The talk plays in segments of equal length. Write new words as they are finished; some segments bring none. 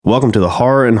Welcome to the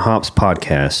Horror and Hops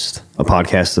Podcast, a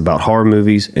podcast about horror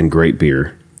movies and great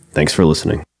beer. Thanks for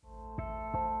listening.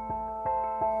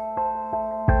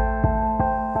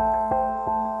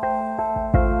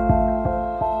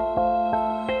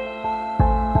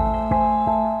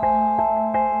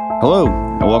 Hello,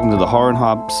 and welcome to the Horror and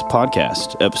Hops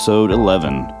Podcast, episode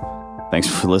 11. Thanks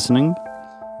for listening.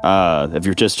 If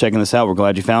you're just checking this out, we're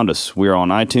glad you found us. We're on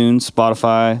iTunes,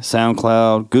 Spotify,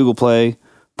 SoundCloud, Google Play,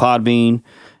 Podbean,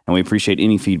 and we appreciate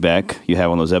any feedback you have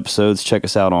on those episodes. Check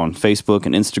us out on Facebook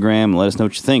and Instagram and let us know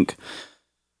what you think.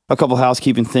 A couple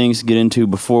housekeeping things to get into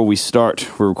before we start.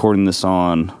 We're recording this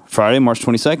on Friday, March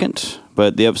 22nd,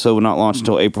 but the episode will not launch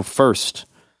until April 1st.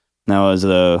 Now, as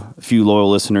a few loyal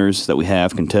listeners that we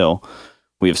have can tell,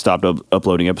 we have stopped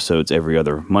uploading episodes every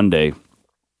other Monday.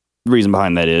 The reason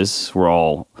behind that is we're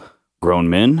all grown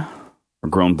men, or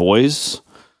grown boys.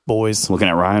 Looking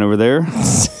at Ryan over there.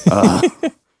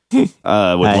 With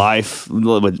life,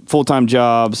 with full-time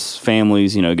jobs,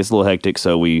 families, it gets a little hectic,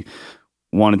 so we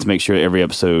wanted to make sure every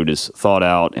episode is thought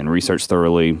out and researched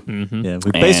thoroughly. Mm-hmm. Yeah,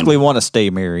 we basically want to stay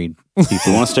married.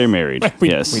 People want to stay married.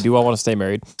 Yes. We do all want to stay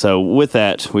married. So with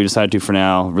that, we decided to, for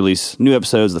now, release new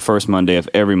episodes the first Monday of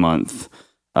every month.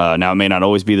 Now, it may not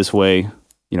always be this way.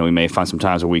 We may find some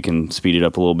times where we can speed it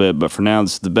up a little bit, but for now,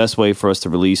 this is the best way for us to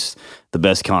release the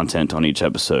best content on each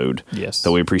episode. Yes.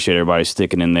 So we appreciate everybody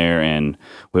sticking in there, and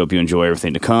we hope you enjoy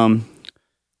everything to come.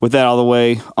 With that out of the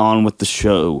way, on with the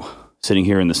show. Sitting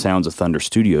here in the Sounds of Thunder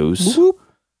Studios. Whoop.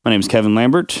 My name is Kevin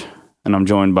Lambert, and I'm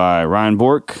joined by Ryan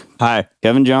Bork. Hi.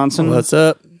 Kevin Johnson. What's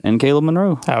up? And Caleb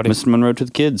Monroe. Howdy. Mr. Monroe to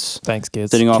the kids. Thanks,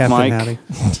 kids. Sitting off mic. Howdy.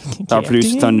 Our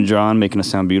producer, Thunder John, making us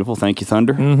sound beautiful. Thank you,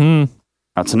 Thunder. Mm-hmm.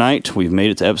 Now, tonight, we've made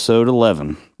it to episode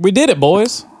 11. We did it,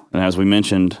 boys. And as we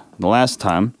mentioned the last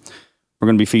time, we're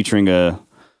going to be featuring a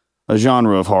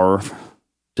genre of horror,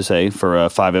 to say, for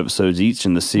 5 episodes each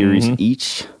in the series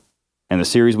each. And the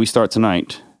series we start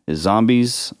tonight is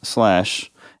Zombies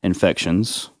 /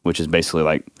 Infections, which is basically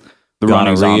like the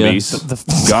running zombies,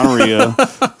 gonorrhea,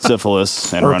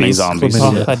 syphilis, and running zombies.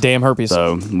 Oh, damn herpes.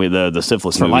 So the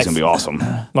syphilis movie is going to be awesome.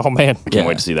 Oh, man. I can't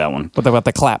wait to see that one. What about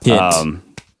the clap? Hint.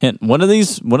 One of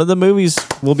the movies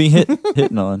we'll be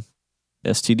hitting on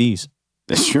STDs.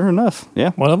 Sure enough. Yeah.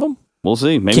 One of them? We'll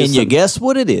see. Maybe Can you guess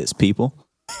what it is, people?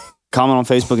 Comment on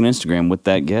Facebook and Instagram with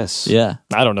that guess. Yeah.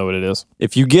 I don't know what it is.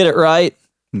 If you get it right,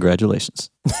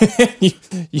 congratulations. That's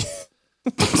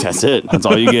it. That's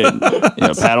all you get.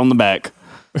 Pat on the back.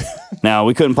 Now,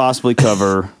 we couldn't possibly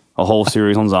cover a whole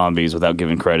series on zombies without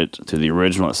giving credit to the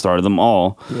original that started them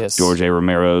all. Yes. George A.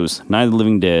 Romero's Night of the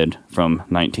Living Dead from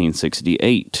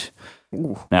 1968.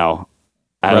 Ooh. Now,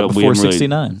 right before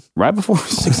 69. Right before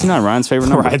 69, Ryan's favorite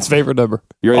number. Ryan's favorite number.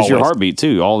 It's your heartbeat,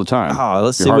 too, all the time. Oh,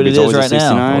 let's Your see what it heartbeat's is always at right now.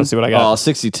 69. Let's see what I got. Oh,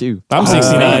 62. I'm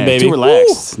 69, Man, baby. Too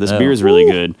relaxed. Woo! This beer is really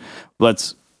good.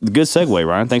 Good segue,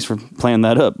 Ryan. Thanks for playing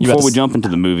that up. Before we jump into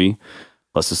the movie,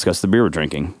 let's discuss the beer we're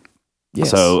drinking. Yes.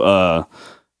 So, a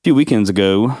few weekends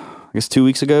ago, I guess 2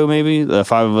 weeks ago maybe, the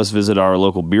 5 of us visited our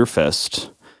local beer fest.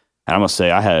 And I must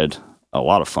say, I had a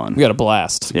lot of fun. We got a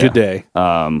blast. Yeah. Good day.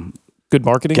 Good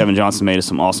marketing. Kevin Johnson made us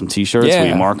some awesome t-shirts.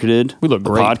 Yeah. We marketed We look the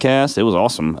great. podcast. It was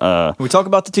awesome. Can we talk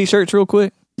about the t-shirts real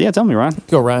quick? Yeah, tell me, Ryan.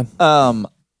 Go, Ryan.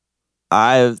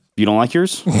 You don't like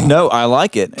yours? No, I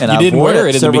like it. And You I've didn't worn wear it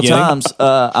in the several beginning. times.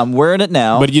 I'm wearing it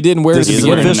now. But you didn't wear it at This the is an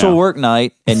wearing beginning. it official now. work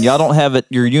night, and y'all don't have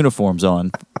your uniforms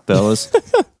on, fellas.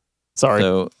 Sorry.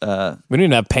 So, We didn't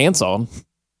even have pants on.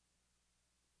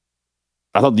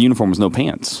 I thought the uniform was no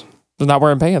pants. We're not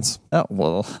wearing pants. oh,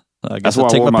 well, I That's guess why I'll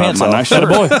I take wore my my pants my off. nice shirt.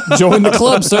 Boy, join the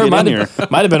club, sir. Get in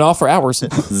Might have been off for hours.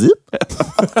 Zip.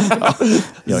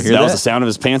 Y'all hear That was the sound of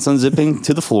his pants unzipping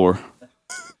to the floor.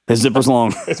 His zipper's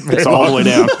long. It's all the way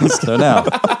down. So now,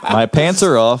 my pants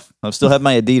are off. I still have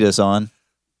my Adidas on And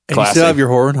you Classy. still have your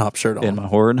horror and hop shirt on. and my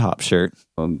horror and hop shirt.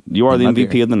 You are the My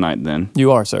MVP beer. of the night then,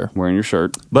 You are, sir. wearing your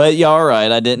shirt. But yeah, all right.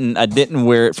 I didn't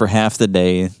wear it for half the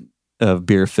day of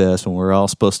Beer Fest when we're all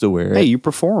supposed to wear it. Hey, you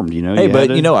performed, Hey, you but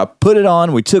had to- I put it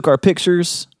on. We took our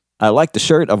pictures. I like the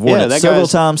shirt. I've worn Yeah, it that several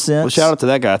guy's- times since. Well, shout out to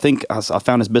that guy. I think I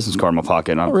found his business card in my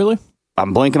pocket. And Oh, really?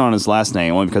 I'm blanking on his last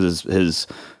name only because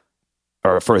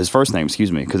for his first name,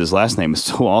 excuse me, because his last name is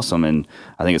so awesome. And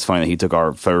I think it's funny that he took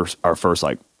our first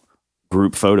like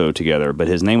group photo together. But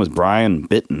his name was Brian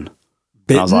Bitten.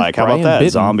 And I was like, how Brian about that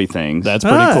Bitten. zombie thing? That's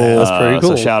pretty cool. That's pretty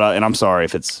cool. So shout out, and I'm sorry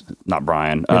if it's not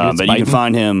Brian, it's but you can Biden.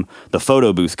 find him, the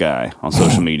photo booth guy, on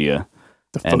social media.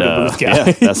 The photo booth guy.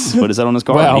 Yeah, that's what is that on his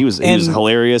card? Wow. He was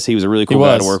hilarious. He was a really cool He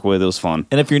guy was. to work with. It was fun.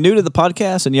 And if you're new to the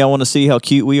podcast and y'all want to see how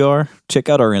cute we are, check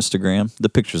out our Instagram. The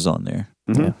picture's on there.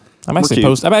 Yeah. I'm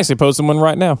cute. actually posting one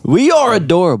right now. We are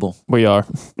adorable. We are.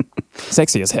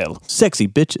 Sexy as hell. Sexy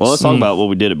bitches. Well, let's talk about what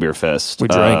we did at Beer Fest. We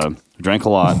drank. Drank a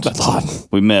lot. That's hot.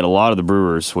 We met a lot of the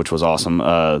brewers, which was awesome. Me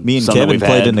and some that Kevin we've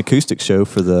played had- an acoustic show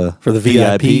for the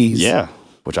VIPs. Yeah,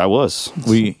 which I was.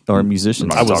 We are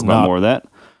musicians. I was talk about more of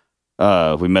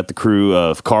that. We met the crew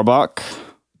of Carbach,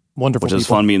 Wonderful which is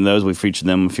people. fun meeting those. We featured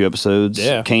them in a few episodes.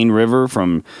 Yeah. Cane River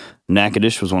from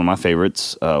Natchitoches was one of my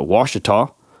favorites.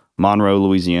 Washita, Monroe,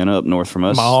 Louisiana, up north from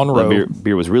us. Monroe. That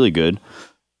beer was really good.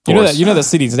 You know that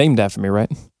city's named after me,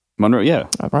 right? Monroe, yeah.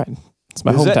 Right. It's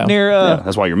my Is hometown. that near?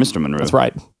 That's why you're Mr. Monroe. That's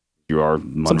right. You are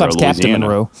Monroe, Sometimes Captain Louisiana.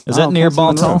 Monroe. Is that near Captain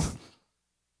Monroe. Bonton?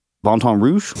 Bonton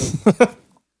Rouge?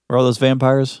 Where all those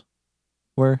vampires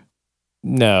were?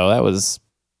 No, that was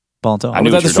Bonton. I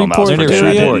knew was what that you're the talking about. Shreveport I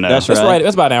area? didn't know. That's that's right. right.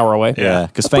 That's about an hour away. Yeah,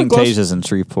 because That's pretty close. Fantasia's in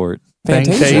Shreveport.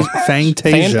 Fantasia.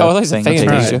 Fantasia. Oh, I thought you said Fantasia.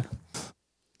 Fantasia.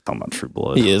 Talking about True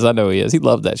Blood. He is. I know he is. He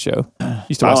loved that show.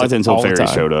 Used to I watch liked it it until all the Fairies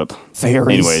time. showed up.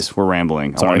 Fairies. Anyways, we're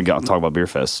rambling. I want to talk about Beer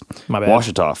Fest. My bad.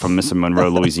 Washita from Mr. Monroe,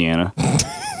 Louisiana.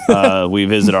 We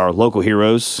visit our local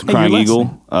heroes, Crying you're Eagle.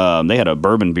 They had a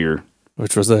bourbon beer.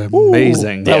 Which was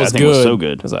amazing. That Yeah, I was think it good. was so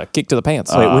good. It was a kick to the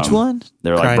pants. Wait, which one?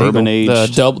 They're like Crying bourbon Eagle.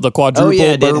 aged. the quadruple. Oh,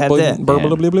 yeah, it did have that. Bourbon, Man,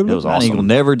 blah, blah, blah, it was blah. Crying Eagle awesome.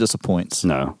 never disappoints.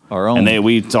 No. Our own. And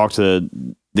we talked to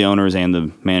the owners and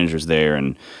the managers there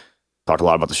and talked a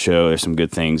lot about the show. There's some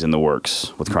good things in the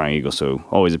works with Crying Eagle, so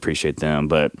always appreciate them.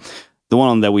 But the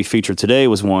one that we featured today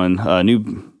was one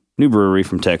new brewery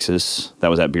from Texas that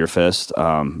was at Beer Fest,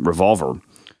 Revolver.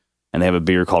 And they have a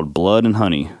beer called Blood and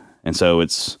Honey. And so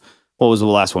it's, what was the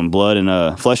last one? Blood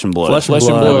and Flesh and Blood. Flesh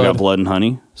and Blood. We got Blood and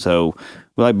Honey. So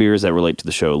we like beers that relate to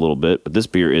the show a little bit, but this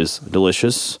beer is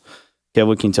delicious. Kev,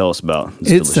 what can you tell us about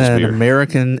this It's delicious an beer?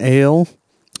 American ale,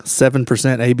 7%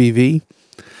 ABV.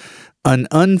 An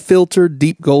unfiltered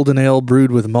deep golden ale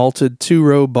brewed with malted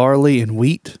two-row barley and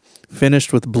wheat,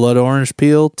 finished with blood orange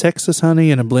peel, Texas honey,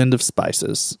 and a blend of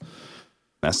spices.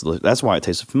 That's why it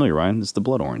tastes familiar, Ryan. It's the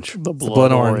blood orange. The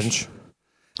blood orange.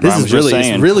 This Ryan is was just really,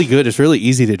 saying. it's really good. It's really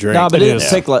easy to drink. No, but It it,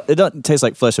 is. it doesn't taste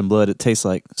like flesh and blood. It tastes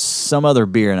like some other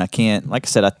beer, and I can't. Like I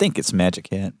said, I think it's Magic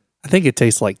Hat. I think it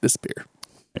tastes like this beer.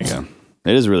 There you go.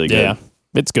 It is really good. Yeah.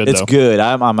 It's good, It's though. good.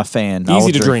 I'm a fan. I Easy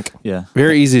will to drink. Yeah,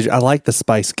 Very easy. I like the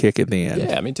spice kick at the end.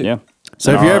 Yeah, me too. Yeah.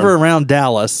 So if you're ever around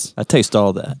Dallas, I taste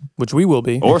all that. Which we will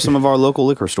be. Or some of our local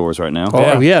liquor stores right now.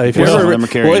 or if you're Some of ever, them are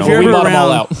carrying well, if on. you're We ever bought 'em all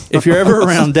around, out. if you're ever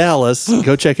around Dallas,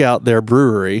 go check out their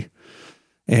brewery,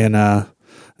 and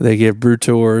they give brew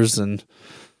tours and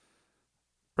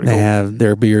they have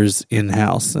their beers in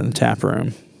house in the tap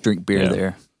room. Drink beer Yeah.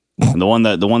 there. And the one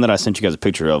that I sent you guys a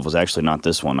picture of was actually not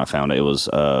this one. I found it was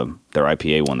their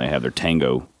IPA one. They have their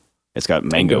Tango. It's got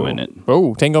mango in it.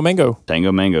 Oh, Tango Mango.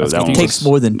 Tango mango. That It one takes was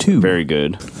more than two. very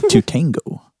good. to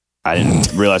tango. I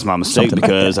didn't realize my mistake Something like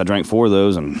because I drank 4 of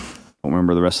those and don't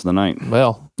remember the rest of the night.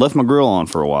 Well, Left my grill on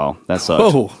for a while. That sucked.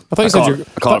 Oh, I thought you said your.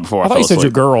 I caught it before I thought fell you said your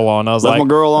asleep. girl on. I was Left like, my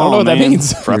girl on. I don't know what that man.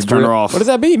 means. Forgot to turn her off. What does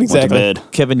that mean Went to exactly? bed.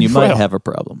 Kevin, you might Well. have a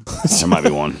problem. There might be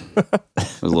one. It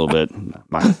was a little bit.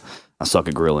 I suck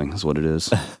at grilling, is what it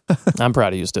is. I'm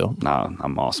proud of you still. Nah,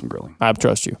 I'm awesome grilling. I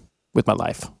trust you with my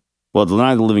life. Well, The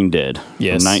Night of the Living Dead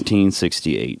Yes. from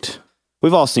 1968.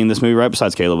 We've all seen this movie, right?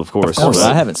 Besides Caleb, of course. But I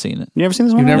But- haven't seen it. You never seen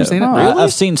this one? You've never seen it? Oh, Really?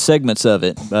 I've seen segments of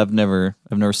it, but I've never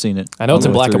seen it. I know it's in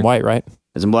all the way black and through. white, right?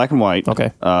 It's in black and white.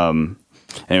 Okay. And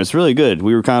it was really good.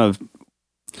 We were kind of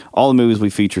all the movies we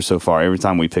feature so far. Every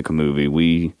time we pick a movie,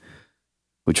 we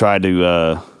try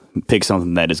to pick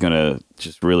something that is going to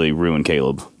just really ruin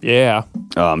Caleb. Yeah.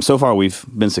 So far, we've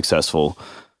been successful.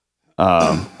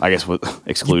 I guess with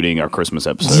excluding our Christmas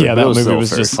episode. Yeah, It that was movie still was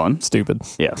very just fun. stupid.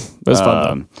 Yeah, It was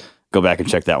fun, go back and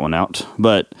check that one out.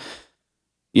 But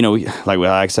you know, like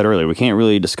I said earlier, we can't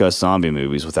really discuss zombie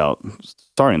movies without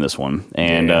starting this one.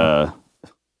 And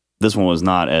this one was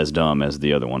not as dumb as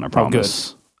the other one. I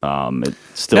promise. It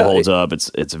still holds up.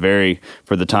 It's very,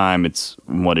 for the time. It's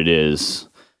what it is.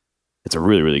 It's a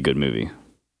really, really good movie.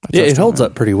 yeah, it holds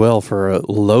up pretty well for a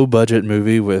low budget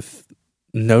movie with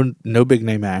no big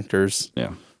name actors.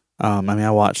 Yeah. I mean,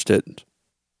 I watched it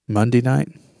Monday night,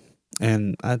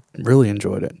 and I really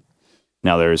enjoyed it.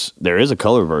 Now there is a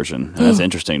color version, and that's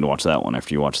interesting to watch that one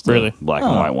after you watch the Really? black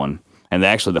and white one. And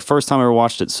actually, the first time I ever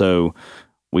watched it, so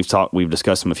we've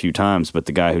discussed him a few times, but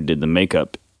the guy who did the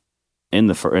makeup in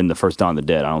the first Dawn of the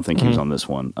Dead, I don't think he was on this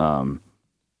one. Tom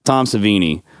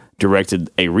Savini directed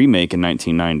a remake in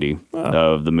 1990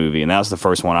 of the movie, and that was the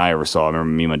first one I ever saw. I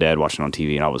remember me and my dad watching it on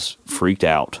TV, and I was freaked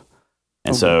out.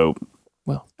 And so,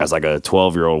 well. as like a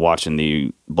 12-year-old watching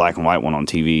the black and white one on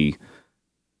TV,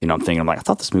 you know, I'm like, I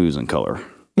thought this movie was in color.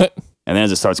 And then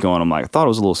as it starts going, I'm like, I thought it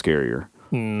was a little scarier.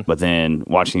 But then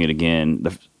watching it again,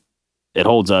 it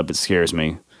holds up. It scares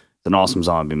me. It's an awesome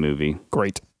zombie movie.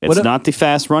 Great. It's not the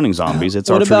fast-running zombies.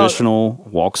 It's our What about- traditional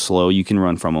walk slow. You can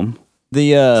run from them.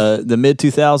 The mid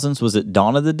 2000s, was it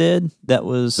Dawn of the Dead? That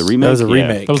was The remake. That was a Yeah.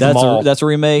 remake. That was the That's mall. that's a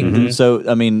remake. Mhm. So,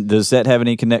 I mean, does that have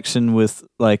any connection with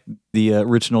like the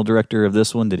original director of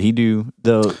this one? Did he do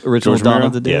the original George Dawn Romero?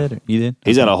 of the Dead? Yeah. You did.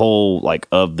 He's got a whole like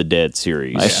of the Dead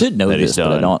series. I should know that he's this, but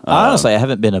I done. don't. Honestly, I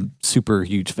haven't been a super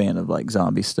huge fan of like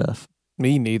zombie stuff.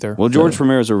 Me neither. Well, George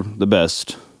Romero's are the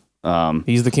best.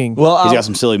 He's the king. Well, He's got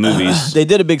some silly movies. they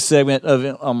did a big segment of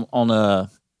it, on the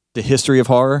history of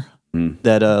horror.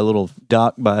 That little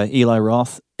doc by Eli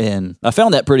Roth, and I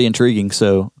found that pretty intriguing.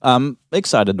 So I'm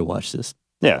excited to watch this.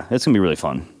 Yeah, it's gonna be really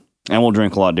fun, and we'll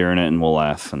drink a lot during it, and we'll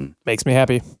laugh, and Makes me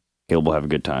happy. Caleb will have a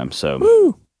good time. So,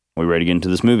 Woo. we ready to get into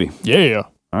this movie? Yeah.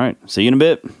 All right, see you in a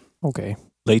bit. Okay.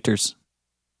 Laters.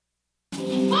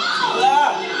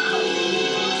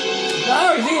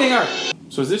 Oh, he's eating her.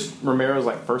 So is this Romero's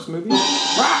like first movie?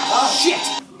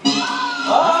 Shit!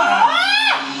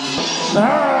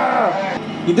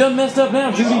 You done messed up now,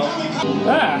 Judy.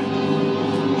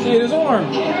 She hit his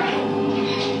arm.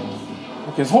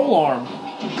 Like his whole arm.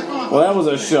 Well, that was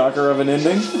a shocker of an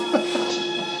ending.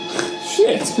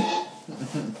 Shit.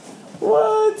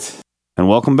 What? And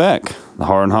welcome back, the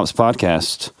Horror and Hops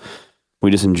podcast. We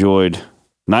just enjoyed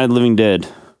Night of the Living Dead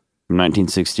from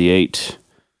 1968.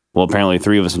 Well, apparently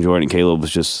 3 of us enjoyed it, and Caleb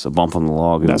was just a bump on the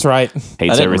log. That's right. Hates I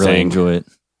didn't everything. really enjoy it.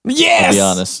 Yes. I'll be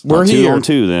honest. We're Two here. on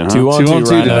two then, huh? 2 on 2, 2 on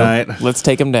 2 Rhino. tonight. Let's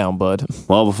take him down, bud.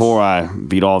 Well, before I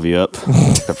beat all of you up,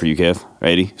 except for you, Kev.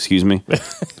 Eddie, excuse me.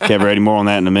 Kev, Eddie, more on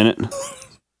that in a minute.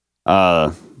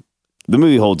 The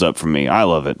movie holds up for me. I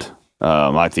love it. I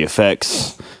like the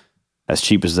effects, as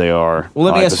cheap as they are. Well,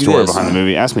 let I me like ask the you story this. behind the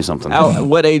movie. Ask me something.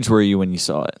 What age were you when you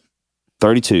saw it?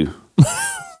 32.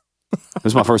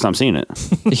 This is my first time seeing it.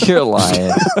 You're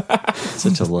lying.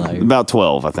 Such a liar. About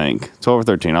 12, I think. 12 or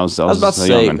 13. I was I was about to a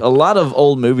say, youngin'. a lot of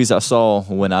old movies I saw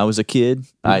when I was a kid,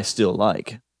 I still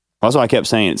like. That's why I kept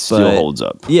saying it still But- holds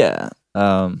up. Yeah. As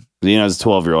a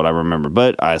 12-year-old, I remember.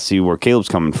 But I see where Caleb's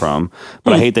coming from.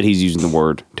 But I hate that he's using the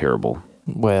word terrible.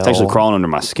 Well, It's actually crawling under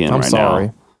my skin I'm right sorry.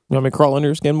 now. You want me to crawl under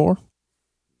your skin more?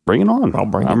 Bring it on. I'll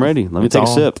bring it. I'm ready. Let me It's take a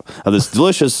on. sip of this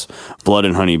delicious Blood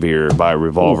and Honey beer by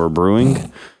Revolver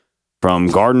Brewing from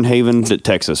Garden Haven,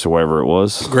 Texas, or wherever it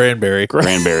was. Granberry.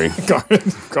 Granberry.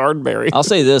 Guardberry. I'll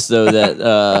say this, though,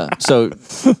 that so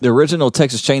the original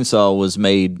Texas Chainsaw was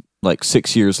made like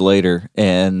 6 years later,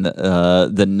 and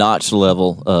the notch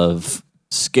level of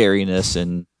scariness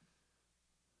and,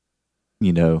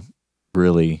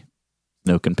 really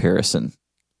no comparison.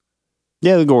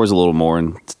 Yeah, the gore is a little more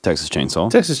in Texas Chainsaw.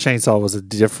 Texas Chainsaw was a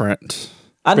different.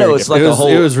 I know very it's like different. a whole.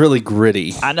 It was really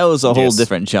gritty. I know it's a whole Yes.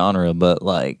 different genre, but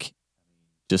like,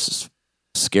 just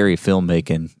scary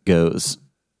filmmaking goes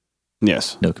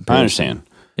Yes. no I comparison. understand.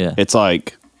 Yeah. It's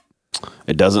like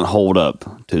it doesn't hold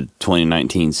up to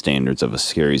 2019 standards of a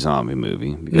scary zombie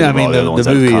movie. because Yeah, I of all mean the other ones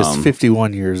the that have movie is come.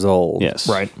 51 years old. Yes.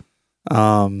 Right.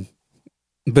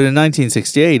 But in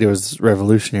 1968, it was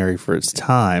revolutionary for its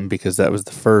time because that was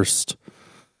the first.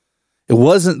 It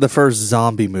wasn't the first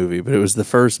zombie movie, but it was the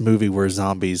first movie where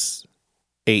zombies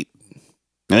ate.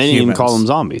 And they didn't even humans. call them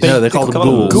zombies. No, they called them call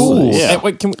them ghouls. Ghouls. Yeah. And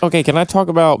wait, can I talk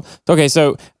about? Okay,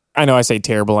 so I know I say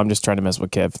terrible. I'm just trying to mess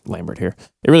with Kev Lambert here.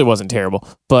 It really wasn't terrible,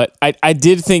 but I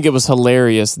did think it was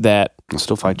hilarious that. I'll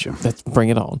still fight you. Let's bring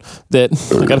it on. That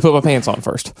I got to put my pants on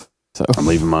first. So I'm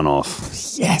leaving mine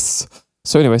off. yes.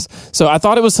 So, anyways, so I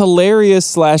thought it was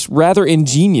hilarious / rather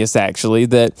ingenious, actually,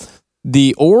 that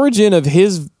the origin of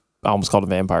his. I almost called them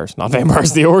vampires, not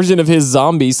vampires. The origin of his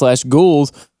zombie /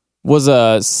 ghouls was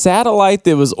a satellite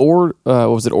that was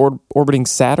orbiting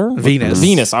Saturn? Venus.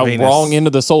 Venus. I'm Venus. wrong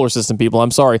into the solar system, people. I'm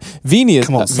sorry. Venus.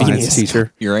 Come on, science Venus.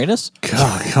 teacher. Uranus?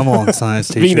 God, come on, science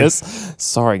teacher. Venus.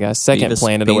 Sorry, guys. Second Venus,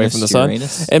 planet away Venus, from the sun.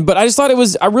 Uranus. But I just thought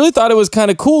I really thought it was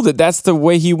kind of cool that that's the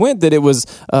way he went. That it was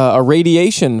a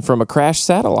radiation from a crashed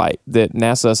satellite that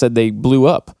NASA said they blew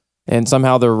up, and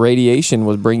somehow the radiation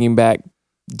was bringing back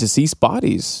deceased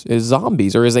bodies as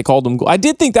zombies, or as they called them. I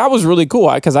did think that was really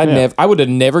cool because I would have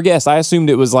never guessed. I assumed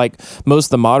it was like most of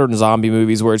the modern zombie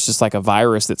movies where it's just like a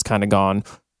virus that's kind of gone,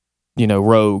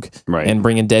 rogue Right. and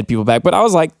bringing dead people back. But I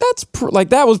was like,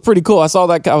 that was pretty cool. I saw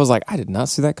that. I was like, I did not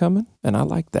see that coming, and I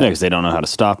like that. Yeah, because they don't know how to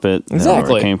stop it. They don't know where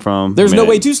Exactly. it came from. There's I mean, no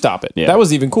way to stop it. Yeah. That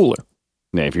was even cooler.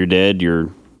 Yeah, if you're dead, you're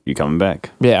coming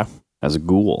back Yeah, as a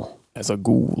ghoul. as a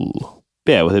ghoul.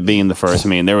 Yeah, with it being the first,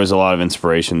 there was a lot of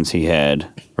inspirations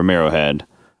Romero had,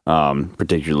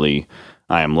 particularly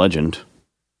I Am Legend.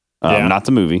 Yeah. Not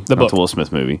the movie, The not book. the Will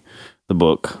Smith movie. The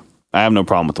book. I have no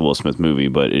problem with the Will Smith movie,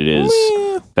 but it is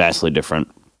vastly different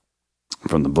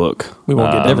from the book. We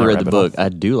won't get I've never that read the rabbit book. I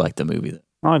do like the movie,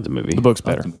 though. I like the movie. The book's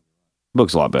better. The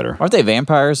book's a lot better. Aren't they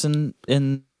vampires in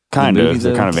Kind the of. movie,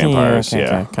 They're though? kind of vampires.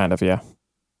 Yeah. Kind of, yeah.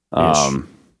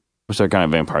 Which they're kind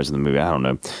of vampires in the movie. I don't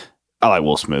know. I like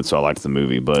Will Smith, so I liked the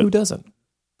movie. But Who doesn't?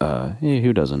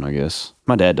 who doesn't? I guess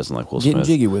my dad doesn't like Will Getting Smith.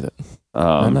 jiggy with it.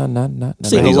 Um, No.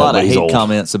 Seeing a he's lot old, of he's hate old.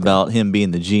 comments about him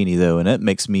being the genie, though, and that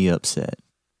makes me upset.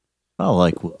 I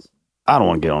like Will. I don't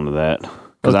want to get onto that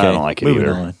because I Okay, don't like it moving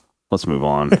either. on. Let's move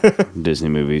on. Disney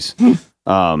movies.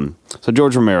 So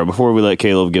George Romero, before we let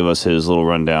Caleb give us his little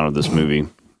rundown of this movie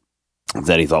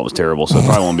that he thought was terrible, so it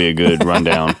probably won't be a good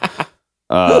rundown.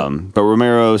 But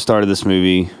Romero started this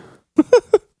movie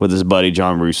with his buddy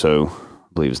John Russo, I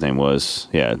believe his name was.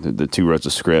 Yeah, the two wrote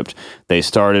the script. They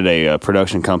started a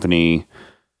production company.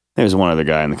 There was one other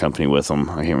guy in the company with them.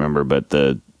 I can't remember, but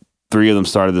the three of them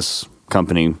started this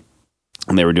company,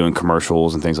 and they were doing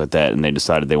commercials and things like that, and they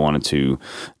decided they wanted to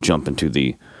jump into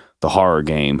the horror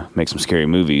game, make some scary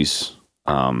movies.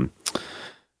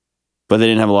 But they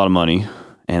didn't have a lot of money,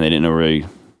 and they didn't know really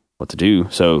what to do.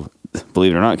 So,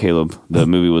 believe it or not, Caleb, the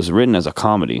movie was written as a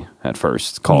comedy at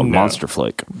first called Monster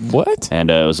Flick. What?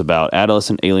 And it was about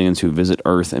adolescent aliens who visit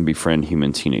Earth and befriend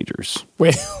human teenagers.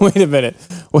 Wait a minute.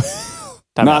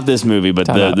 Not this movie, but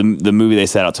Time out. the movie they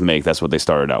set out to make, that's what they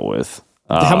started out with.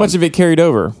 How much of it carried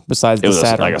over besides It the was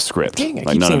Saturn? like a script. Dang, I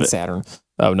Like keep none saying of it. Saturn.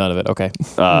 Oh, none of it. Okay.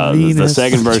 The Venus.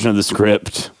 second version of the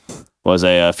script was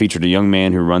featured a young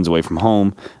man who runs away from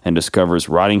home and discovers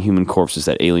rotting human corpses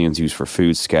that aliens use for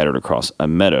food scattered across a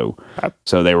meadow.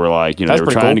 So they were like, they That's were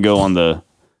pretty trying to cool. go on the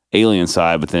alien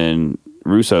side, but then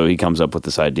Russo, he comes up with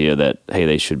this idea that, hey,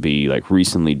 they should be like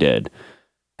recently dead.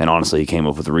 And honestly, he came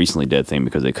up with the recently dead thing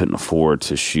because they couldn't afford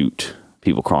to shoot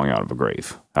people crawling out of the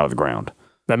ground.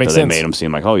 That makes So they sense. made them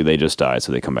seem like, oh, they just died,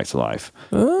 so they come back to life,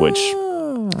 which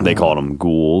they called them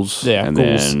ghouls. Yeah, and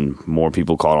ghouls. then more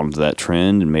people caught on to that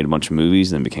trend and made a bunch of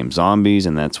movies and then became zombies,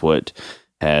 and that's what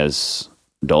has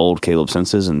dulled Caleb's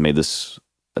senses and made this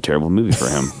a terrible movie for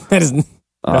him. That's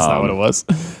not what it was.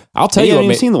 I'll tell Hey, you you what haven't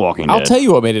made, even seen The Walking Dead. I'll tell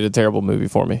you what made it a terrible movie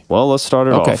for me. Well, let's start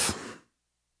it Okay. off.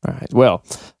 All right. Well,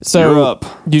 so You're up.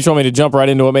 you just want me to jump right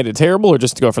into what made it terrible, or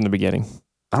just to go from the beginning?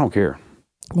 I don't care.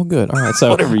 Well, good. All right. So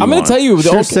Whatever you I'm going want. to tell you. It's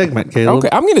your okay, segment, Caleb. okay,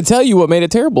 I'm going to tell you what made it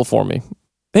terrible for me,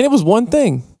 and it was one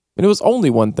thing, and it was only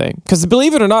one thing. Because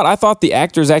believe it or not, I thought the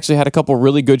actors actually had a couple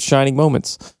really good shining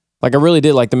moments. Like I really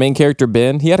did. Like the main character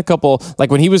Ben, he had a couple. Like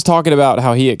when he was talking about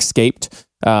how he escaped,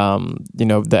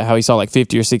 how he saw like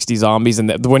 50 or 60 zombies,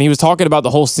 and when he was talking about the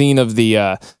whole scene of the.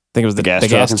 I think it was the gas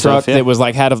truck and truck stuff, yeah. that was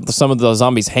like had some of the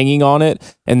zombies hanging on it,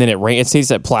 and then it ran. It seems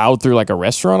that plowed through like a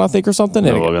restaurant, I think, or something.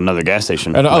 And it- Well, another gas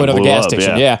station. another blew gas up,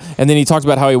 station. Yeah. And then he talked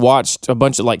about how he watched a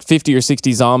bunch of like 50 or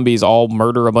 60 zombies all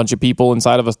murder a bunch of people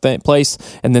inside of a place.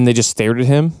 And then they just stared at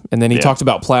him. And then he Yeah. talked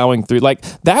about plowing through. Like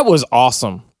that was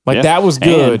awesome. Like Yeah. that was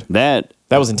good. And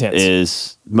that was intense.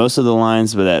 is most of the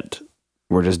lines that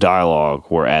were just dialogue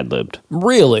were ad-libbed.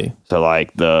 Really? So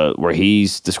like where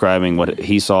he's describing what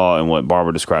he saw and what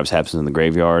Barbara describes happens in the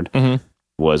graveyard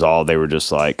was all they were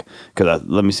just like, because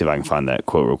let me see if I can find that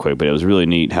quote real quick, but it was really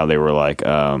neat how they were like,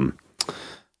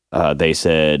 they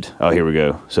said, oh, here we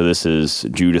go. So this is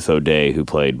Judith O'Day who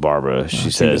played Barbara.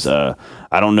 She says, I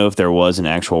don't know if there was an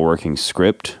actual working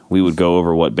script. We would go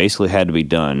over what basically had to be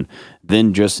done,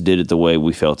 then just did it the way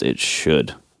we felt it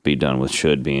should be done, with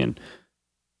should being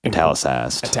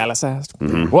italicized. Italicized.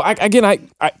 Mm-hmm. Well,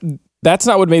 I that's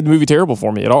not what made the movie terrible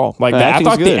for me at all. Like I acting's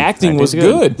thought the good. acting was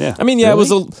Acting's good. good. Yeah. I mean, yeah, it was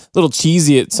a little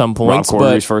cheesy at some Rob points,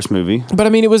 Corddry's but first movie. But I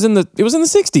mean, it was in the 60s.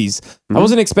 Mm-hmm. I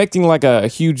wasn't expecting like a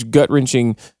huge gut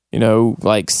wrenching,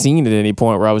 like scene at any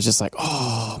point where I was just like,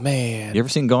 oh man. You ever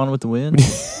seen Gone with the Wind?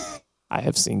 I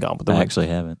have seen Gone with the I Wind. actually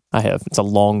haven't. I have. It's a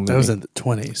long movie. That was in the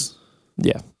 20s.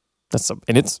 Yeah,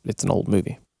 and it's an old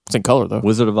movie. It's in color though.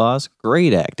 Wizard of Oz,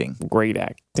 great acting. Great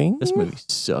acting. This movie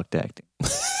sucked acting.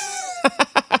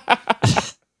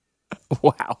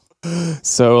 Wow.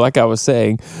 So, like I was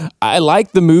saying, I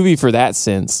like the movie for that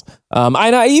sense. And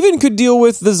I even could deal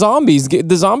with the zombies.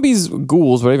 The zombies,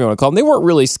 ghouls, whatever you want to call them. They weren't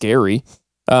really scary.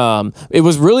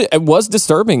 It was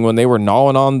disturbing when they were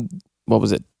gnawing on, what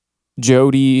was it?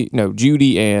 Judy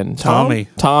and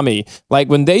Tommy. Like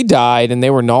when they died and they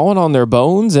were gnawing on their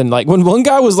bones, and like when one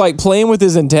guy was like playing with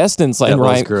his intestines, like That was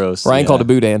Ryan, gross, Ryan yeah. called it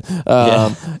boudin.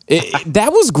 That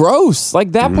was gross.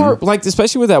 Like that part, like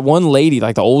especially with that one lady,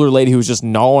 like the older lady who was just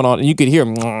gnawing on, and you could hear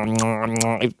him.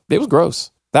 It was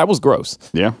gross. That was gross.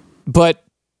 Yeah. But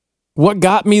what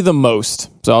got me the most,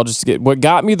 so I'll just get what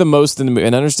got me the most in the movie,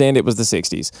 and understand it was the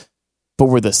 60s, but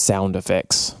were the sound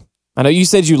effects. I know you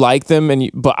said you liked them,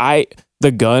 but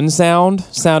the gun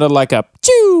sounded like a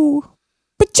choo,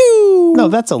 pa-choo. No,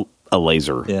 that's a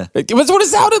laser. Yeah. That's what it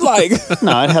sounded like.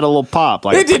 No, it had a little pop.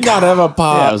 Like It did not have a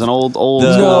pop. Yeah, it was an old school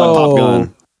No. pop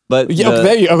gun. But Yeah,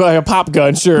 there you go, like a pop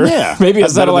gun, sure. Yeah, Maybe it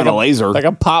that's sounded better like than a laser. like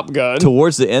a pop gun.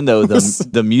 towards the end, though,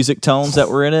 the music tones that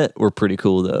were in it were pretty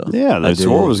cool, though. Yeah, the I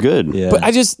score did. was good. Yeah. But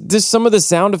I just some of the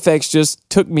sound effects just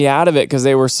took me out of it because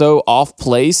they were so off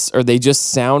place, or they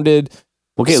just sounded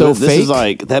Okay, so this fake. is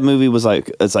like that movie was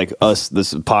like it's like us.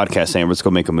 This podcast saying let's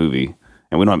go make a movie,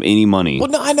 and we don't have any money. Well,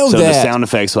 no, I know so that. the sound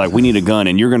effects are like we need a gun,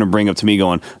 and you're going to bring up to me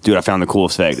going, "Dude, I found the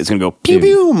coolest effect." It's going to go pew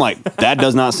pew. I'm like, that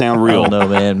does not sound real. I don't know,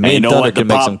 man. Me And and Thunder can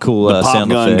make some cool the pop sound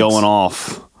gun effects. going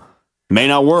off may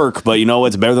not work, but you know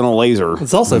it's better than a laser.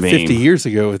 It's also beam. 50 years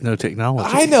ago with no technology.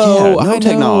 I know, Yeah, no I know.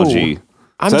 technology.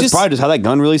 I'm So that's just probably just how that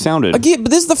gun really sounded. again,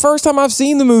 but this is the first time I've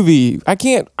seen the movie. I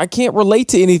can't relate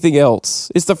to anything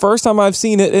else. It's the first time I've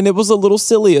seen it, and it was a little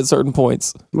silly at certain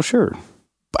points. Well, sure.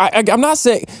 I'm not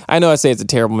saying. I know I say it's a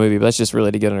terrible movie, but that's just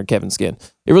really to get under Kevin's skin.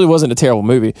 It really wasn't a terrible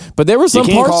movie, but there were You some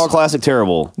can't parts. call a classic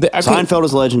terrible. I can't- Seinfeld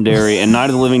is legendary, and Night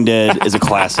of the Living Dead is a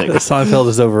classic. Seinfeld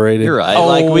is overrated. You're right.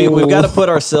 Like we've got to put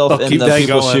ourselves in keep the that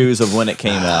people's going. shoes of when it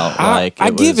came out. I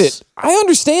give it. I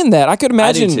understand that. I could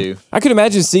imagine. too. I could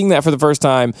imagine seeing that for the first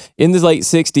time in the late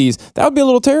 '60s. That would be a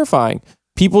little terrifying.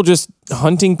 People just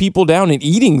hunting people down and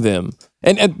eating them.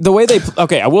 And the way they.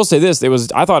 Okay, I will say this.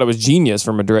 I thought it was genius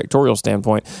from a directorial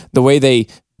standpoint. The way they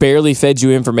barely fed you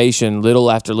information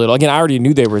little after little. Again, I already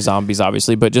knew they were zombies,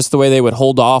 obviously, but just the way they would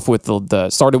hold off with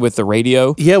the started with the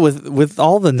radio. Yeah, with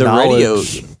all the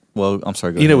knowledge. radio. Well, I'm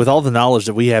sorry. Go You know, ahead. with all the knowledge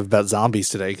that we have about zombies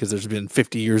today, because there's been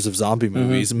 50 years of zombie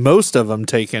movies, most of them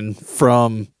taken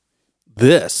from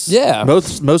this. Yeah.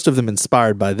 Most of them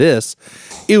inspired by this.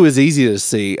 It was easy to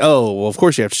see, oh, well, of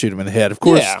course you have to shoot them in the head. Of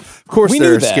course, Yeah. of course We knew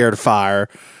they're that. scared of fire.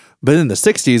 But in the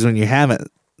 60s, when you haven't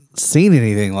seen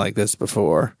anything like this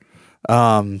before,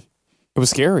 It was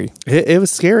scary. it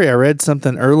was scary. I read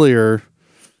something earlier.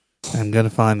 I'm going to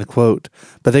find the quote.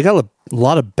 But they got a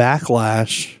lot of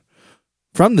backlash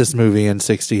from this movie in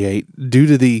 68 due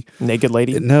to the... Naked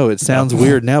lady. No, it sounds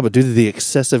weird now, but due to the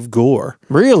excessive gore.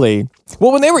 Really?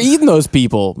 Well, when they were eating those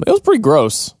people, it was pretty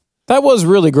gross. That was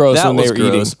really gross that when they was were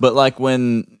gross. eating. But like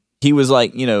when he was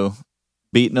like,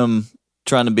 beating them,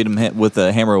 trying to beat him with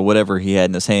a hammer or whatever he had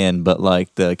in his hand, but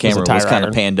like the camera tire was kind iron.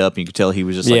 of panned up, and you could tell he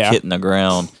was just Yeah. like hitting the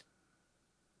ground.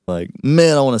 Like,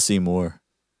 man, I want to see more.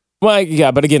 Well, yeah,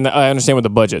 but again, I understand with the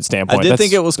budget I standpoint. did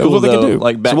think it was that's cool what they could though. do.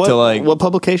 Like back So to like what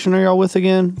publication are y'all with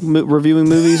again? Reviewing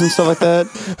movies and stuff like that.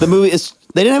 The movie is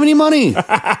they didn't have any money.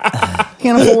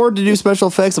 Can't afford to do special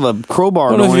effects of a crowbar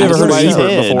I don't know if going you've into ever heard somebody's of it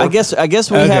head. before. I guess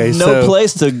we Okay, have no so-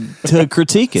 place to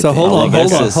critique it. So then. hold on, I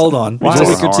guess it's- hold on. Why are we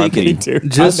Just- critiquing it?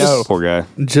 Just- I know. Poor guy.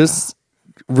 Just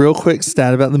real quick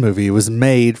stat about the movie. It was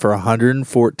made for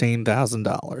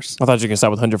 $114,000. I thought you were going to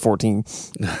start with 114.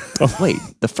 Wait,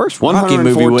 the first Rocky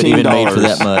movie wasn't even made for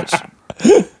that much.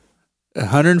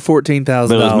 $114,000.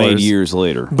 But it was made years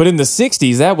later But in the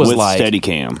 60s, that was with like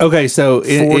Steadicam. Okay, so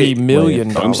 $40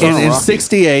 million. I'm sorry. in Rocky.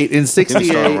 68,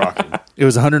 Rocky. it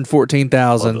was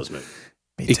 114,000,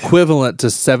 equivalent to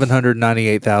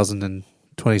 798,000 in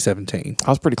 2017. I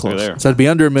was pretty Look close. there. So it'd be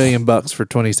under $1 million for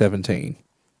 2017.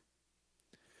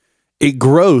 It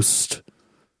grossed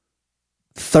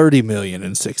 30 million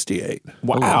in 68,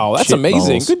 Wow, that's shit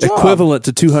amazing. balls. Good job. equivalent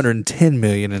to 210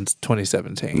 million in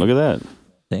 2017. Look at that.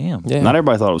 Damn. Yeah. Not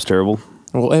everybody thought it was terrible.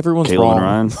 Well, everyone's Caleb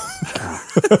wrong. and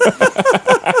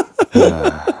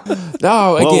Ryan.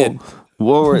 No, again,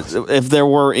 If there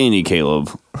were any, Caleb,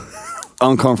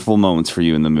 uncomfortable moments for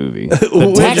you in the movie.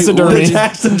 the taxidermy. The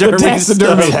taxidermy. The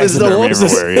taxidermy. stuff is the Taxidermy one-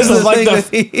 everywhere, This yeah. is like thing that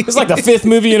he- it's like the fifth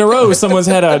movie in a row. Someone's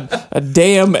had a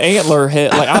damn antler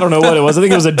hit. Like I don't know what it was. I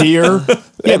think it was a deer.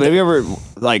 Yeah, but have you ever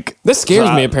like This scares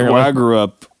me, apparently. Where I grew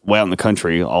up, way out in the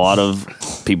country, a lot of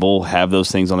people have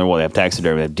those things on their wall. They have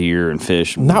taxidermy, they have deer and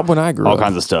fish, Not when I grew all up.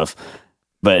 kinds of stuff.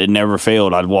 But it never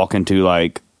failed. I'd walk into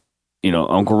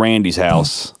Uncle Randy's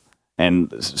house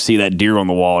and see that deer on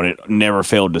the wall, and it never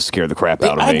failed to scare the crap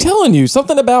out of I'm me. telling you,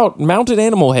 something about mounted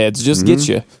animal heads just gets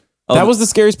you. That was the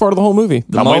scariest part of the whole movie.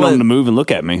 I'm waiting on them to move and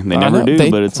look at me. They I never know. do, They-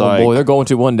 but it's oh like boy, they're going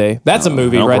to one day. That's a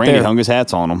movie Uncle right Randy there. hung his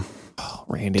hats on them.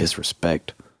 Randy.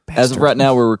 Disrespect. As of right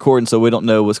now, we're recording, so we don't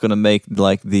know what's going to make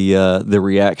like the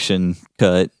reaction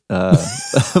cut.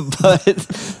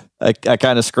 But I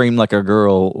kind of screamed like a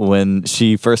girl when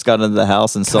she first got into the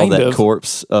house and saw Kind that of.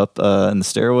 corpse up in the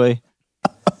stairway.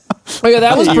 Oh yeah,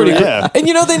 that was pretty Yeah. good.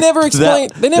 And they never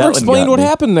explained. They never that one explained got what me.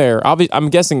 happened there. I'm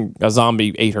guessing a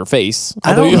zombie ate her face.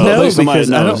 I don't Although know somebody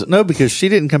because knows. because she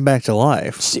didn't come back to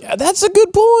life. That's a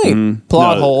good point.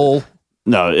 Plot No. hole.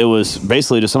 No, it was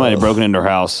basically just somebody broken into her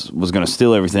house, was going to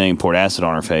steal everything, poured acid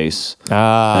on her face,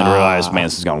 and realized, man,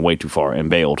 this has gone way too far, and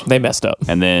bailed. They messed up.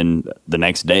 And then the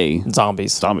next day,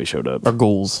 Zombies showed up. or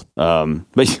ghouls.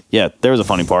 But yeah, there was a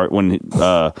funny part when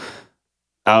I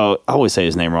always say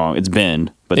his name wrong. It's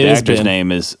Ben, but It the is actor's Ben.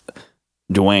 name is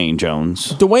Dwayne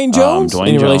Jones. Dwayne Jones? Dwayne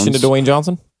Any relation to Jones. Dwayne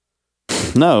Johnson?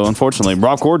 No, unfortunately,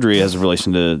 Rob Corddry has a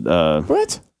relation to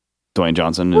What? Dwayne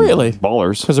Johnson. In Really?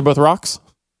 Ballers. Because they're both rocks?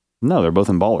 No, they're both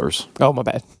in Ballers. Oh, my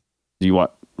bad. Do you want?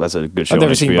 That's a good show. I've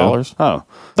never on seen HBO. Ballers. Oh,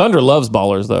 Thunder loves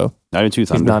Ballers, though. I do too. He's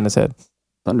Thunder. nodding his head.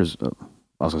 Thunder's. I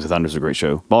was going to say Thunder's a great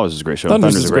show. Ballers is a great show.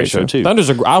 Thunder's Thunder's is a great show too.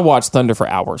 I watched Thunder for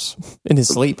hours in his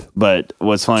sleep, But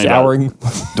what's funny showering. about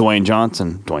Dwayne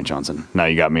Johnson. Now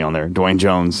you got me on there. Dwayne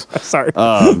Jones. Sorry.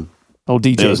 Oh,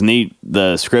 DJ. It was neat.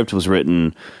 The script was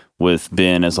written with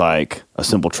Ben as like a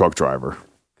simple truck driver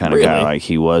kind of guy. Really? Like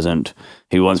he wasn't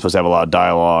supposed to have a lot of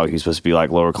dialogue. He was supposed to be like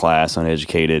lower class,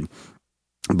 uneducated.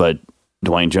 But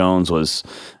Dwayne Jones was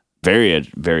very,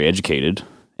 very educated,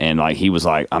 and like he was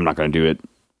like, I'm not going to do it.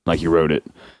 Like he wrote it,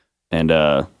 and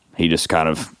he just kind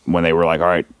of, when they were like, all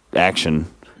right, action,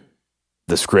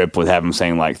 the script would have him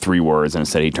saying like 3 words, and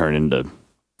instead he turned into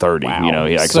 30. Wow. You know,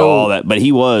 he like So- saw all that, but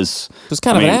he was Just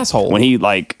kind of an asshole. when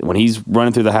he's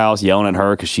running through the house yelling at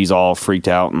her because she's all freaked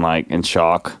out and like in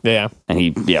shock, Yeah. and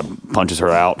he punches her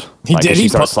out. He Like, did. She He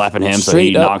starts slapping him, so straight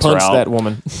he up knocks her punched out. that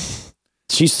woman.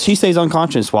 She stays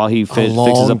unconscious while he A fixes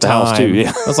long up the house too. time.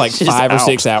 Yeah, That's like She's 5 or out.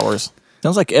 6 hours.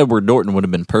 Sounds like Edward Norton would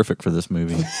have been perfect for this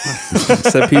movie.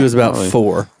 Except he was about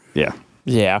 4. Yeah,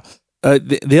 Yeah.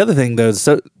 The other thing, though,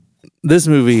 so this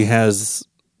movie has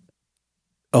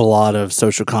a lot of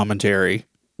social commentary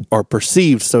or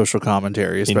perceived social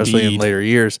commentary, especially in Indeed. later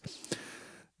years.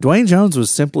 Dwayne Jones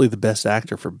was simply the best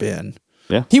actor for Ben.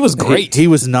 He was great. He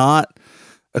was not,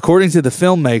 according to the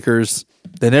filmmakers,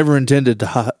 they never intended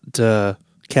to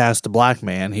cast a black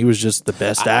man. He was just the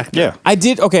best actor. yeah. I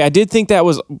did think that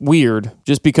was weird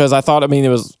just because I thought, it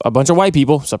was a bunch of white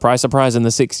people, surprise, surprise, in the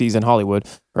 60s in Hollywood,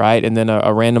 right? And then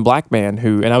a random black man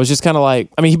and I was just kind of like,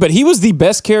 but he was the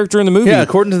best character in the movie. Yeah,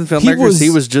 according to the filmmakers, he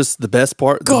was just the best he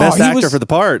actor was- for the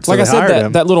part. So Like I they said, hired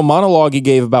him. that little monologue he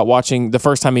gave about watching the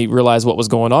first time he realized what was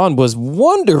going on was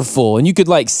wonderful. And you could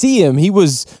like see him. He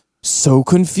was so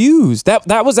confused.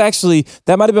 That was actually,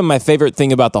 that might have been my favorite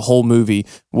thing about the whole movie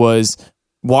was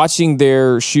watching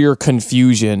their sheer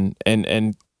confusion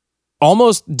and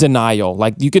almost denial.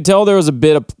 Like you could tell there was a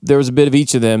bit of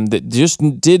each of them that just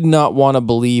did not want to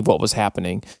believe what was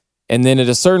happening. And then at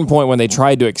a certain point when they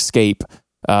tried to escape,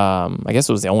 I guess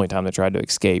it was the only time they tried to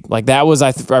escape. Like that was,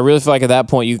 I really feel like at that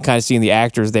point you kind of see in the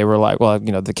actors, they were like, well,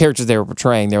 the characters they were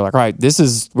portraying, they were like, all right,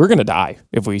 we're going to die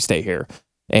if we stay here.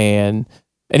 And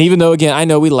even though, again, I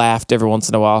know we laughed every once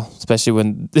in a while, especially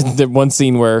when the one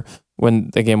scene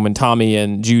when Tommy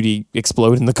and Judy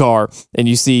explode in the car and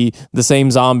you see the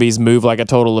same zombies move like a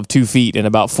total of 2 feet in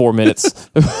about 4 minutes.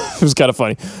 It was kind of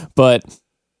funny. But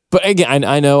again,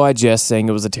 I know I just saying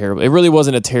it really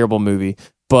wasn't a terrible movie,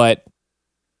 but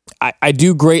I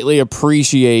do greatly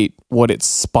appreciate what it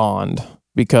spawned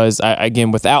because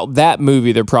without that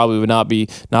movie, there probably would not be,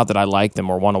 not that I like them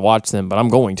or want to watch them, but I'm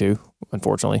going to,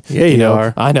 unfortunately. Yeah, you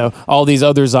are. I know all these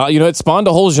others, it spawned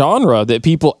a whole genre that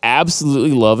people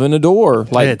absolutely love and adore,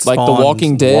 like it The spawned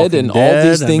Walking Dead Walking and all Dead.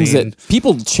 these things I mean, that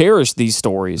people cherish these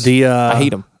stories. I I hate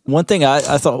them. One thing I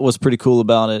thought was pretty cool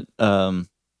about it,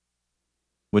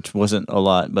 which wasn't a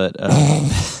lot, but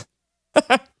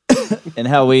and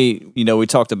how we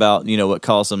talked about what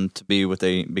caused them to be what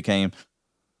they became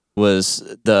was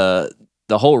the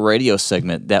whole radio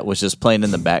segment that was just playing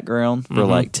in the background for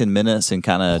like 10 minutes and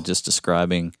kind of just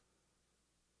describing,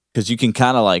 because you can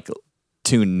kind of like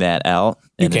tune that out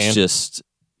and it's just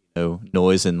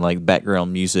noise and like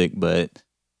background music, but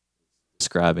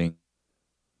describing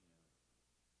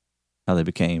how they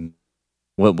became,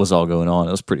 what was all going on.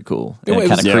 It was pretty cool. And It was-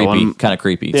 kind of Yeah, creepy. Kind of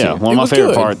creepy. Yeah, too. one of It my was favorite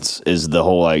good. parts is the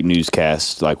whole like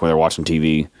newscast, like when they're watching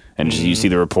TV and you see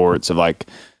the reports of like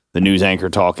the news anchor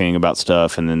talking about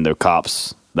stuff, and then the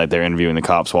cops, like they're interviewing the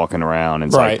cops walking around, and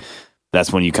it's Right. like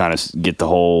that's when you kind of get the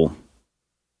whole.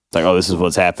 It's like, oh, this is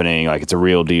what's happening. Like it's a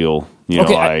real deal.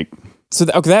 Okay, So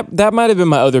that might have been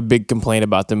my other big complaint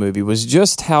about the movie was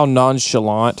just how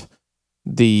nonchalant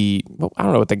I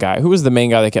don't know what the guy, who was the main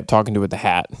guy they kept talking to with the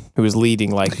hat, who was leading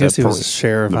like I guess the he was a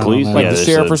sheriff. The I don't police? know. like Yeah, the they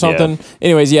sheriff said- or something.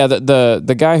 Anyways, yeah,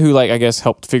 the guy who like I guess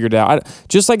helped figure it out.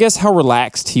 I guess how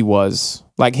relaxed he was,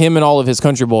 like him and all of his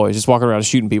country boys just walking around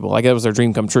shooting people, like that was their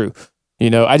dream come true.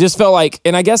 I just felt like,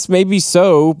 and I guess maybe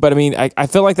so, but I mean, I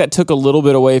feel like that took a little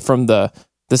bit away from the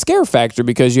the scare factor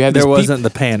because you had There these wasn't the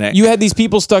panic. you had these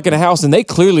people stuck in a house and they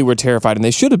clearly were terrified, and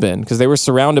they should have been because they were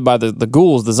surrounded by the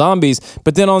ghouls, the zombies.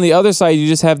 But then on the other side, you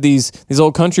just have these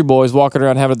old country boys walking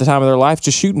around having the time of their life,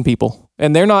 just shooting people,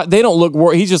 and they don't look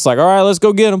worried. He's just like, all right, let's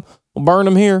go get them. We'll burn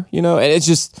them here, and it's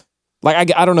just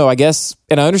like I don't know. I guess,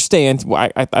 and I understand.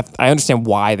 I understand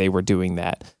why they were doing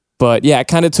that, but yeah, it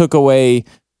kind of took away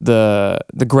the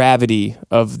gravity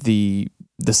of the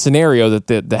scenario that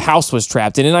the house was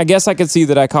trapped in. And I guess I could see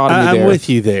the dichotomy there. I'm with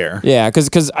you there. Yeah,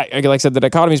 because like I said, the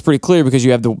dichotomy is pretty clear because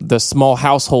you have the small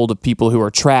household of people who are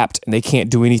trapped and they can't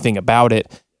do anything about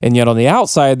it. And yet on the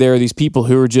outside, there are these people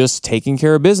who are just taking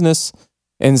care of business.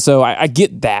 And so I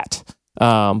get that.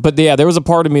 But yeah, there was a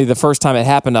part of me the first time it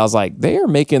happened, I was like, they are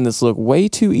making this look way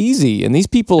too easy. And these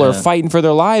people are fighting for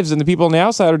their lives, and the people on the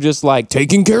outside are just like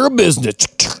taking care of business.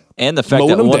 And the fact Mowing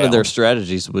that them one of down. their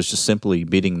strategies was just simply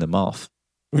beating them off.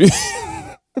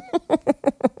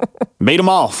 Beat them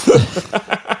off.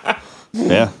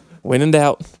 Yeah, When in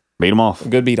doubt, beat them off.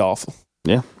 good beat off.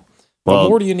 Yeah. What Well,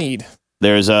 more do you need?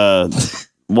 there's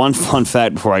one fun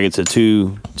fact before I get to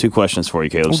two questions for you,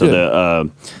 Caleb. So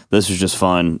good. this is just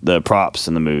fun. The props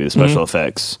in the movie, the special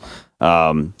effects.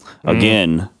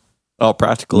 Again, All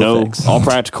practical effects. all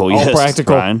practical. All Yes,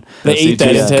 practical. Brian. They ate that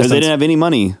because intestines. they didn't have any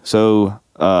money. So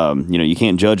you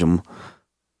can't judge them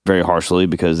very harshly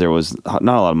because there was not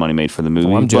a lot of money made for the movie.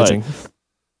 Well, I'm but judging.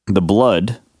 the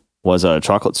blood was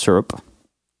chocolate syrup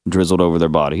drizzled over their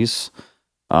bodies.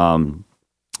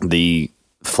 The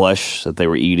flesh that they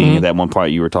were eating, that one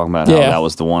part you were talking about, how Yeah. that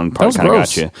was the one part was that kind of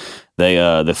gross. got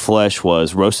you. The flesh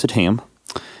was roasted ham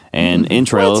and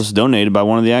entrails donated by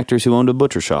one of the actors who owned a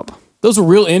butcher shop. Those were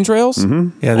real entrails?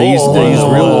 Yeah, they use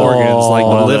real organs like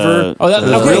the liver. Oh, that,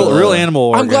 Those okay. real animal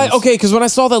organs. I'm glad. Okay, because when I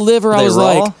saw that liver, I They was raw?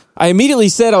 like, I immediately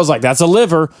said, I was like, that's a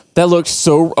liver. That looks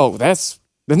so. Oh,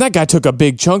 then that guy took a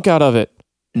big chunk out of it.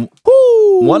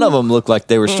 Woo! One of them looked like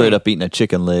they were straight up eating a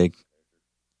chicken leg.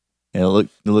 And it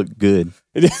looked good.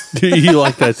 Do you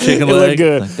like that chicken It leg? looked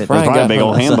good. Like that- Brian Probably a got big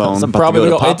old ham bone. I'm about Probably to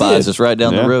go to it did. Popeyes. It's right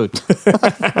down Yeah. the road.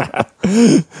 I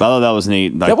thought that was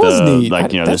neat. Like That was neat.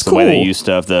 Like That's just the way they cool. use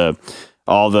stuff.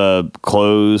 All the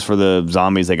clothes for the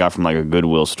zombies they got from like a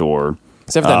Goodwill store.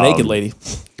 Except for that naked lady.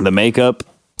 The makeup,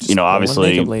 one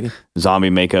obviously makeup lady. zombie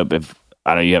makeup. If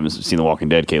I know you haven't seen The Walking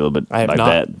Dead, Caleb, but I have like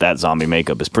not. that zombie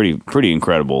makeup is pretty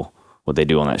incredible. What they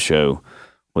do on that show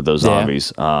with those Yeah.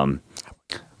 zombies.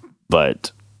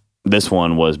 But this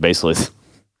one was basically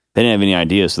they didn't have any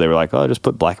idea, so they were like, "Oh, just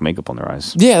put black makeup on their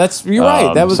eyes." Yeah, you're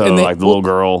right. That was so and they, like the little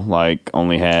girl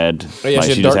only had Oh, yeah, like, she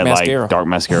had she dark just had mascara. like dark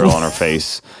mascara on her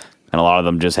face, and a lot of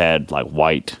them just had like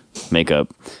white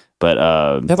makeup.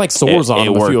 But they had like sores on it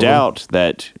them. a few of worked them. out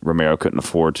that Romero couldn't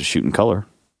afford to shoot in color,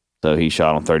 so he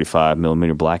shot on 35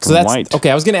 millimeter black So and that's white.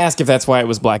 okay. I was going to ask if that's why it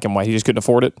was black and white. He just couldn't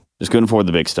afford it. Just couldn't afford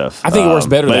the big stuff. I think it works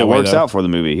better but that it way, works though. out for the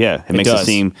movie. Yeah, it makes it does.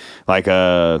 seem like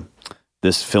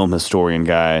this film historian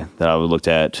guy that I looked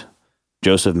at,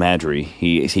 Joseph Madry.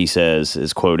 He says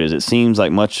his quote is, "It seems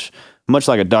like much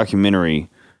like a documentary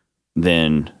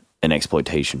than an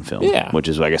exploitation film." Yeah. Which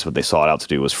is I guess what they sought out to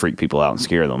do was freak people out and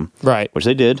scare them. Right. Which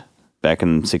they did back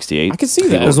in '68. I could see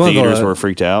that. It was one of Theaters the- were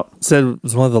freaked out. Said it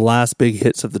was one of the last big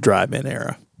hits of the drive-in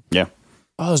era. Yeah.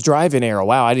 Oh, it was drive-in era.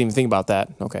 Wow, I didn't even think about that.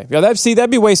 Okay, yeah, that'd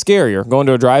be way scarier. Going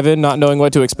to a drive-in, not knowing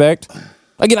what to expect.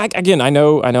 Again, I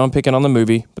know I'm picking on the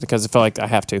movie because I feel like I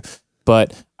have to,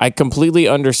 but I completely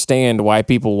understand why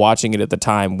people watching it at the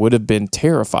time would have been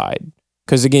terrified.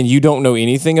 Because again, you don't know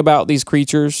anything about these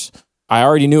creatures. I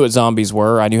already knew what zombies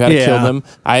were. I knew how to kill Yeah. them.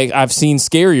 I've seen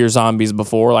scarier zombies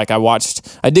before. Like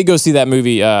I did go see that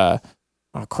movie. Oh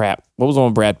crap! What was the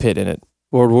one with Brad Pitt in it?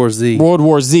 World War Z. World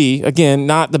War Z. Again,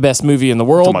 not the best movie in the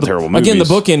world. Talking about terrible Again, the movies.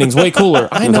 book ending's way cooler.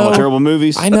 I Talking know. about terrible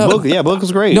movies. I know. Book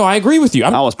was great. No, I agree with you.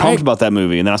 I was pumped about that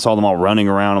movie, and then I saw them all running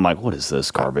around. I'm like, what is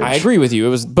this garbage? I agree with you. It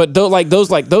was, but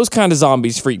those kind of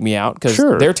zombies freak me out because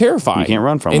Sure. they're terrifying. You can't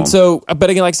run from and them. so, but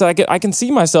again, like I said, I can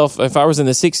see myself if I was in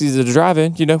the '60s at a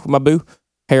drive-in, with my boo,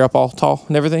 hair up all tall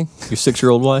and everything. Your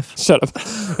 6-year-old wife? Shut up.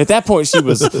 At that point, she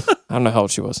was. I don't know how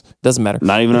old she was. Doesn't matter.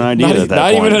 Not even an idea Not, at that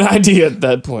not point. even an idea at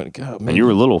that point. God, man, And you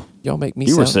were little. y'all make me.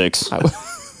 You were sound- 6. I-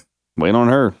 Wait on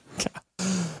her.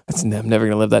 I'm never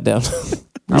gonna live that down. don't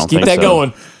Just keep think that so.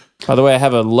 going. By the way, I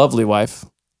have a lovely wife.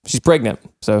 She's pregnant,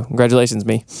 so congratulations,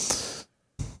 me.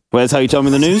 Well, that's how you told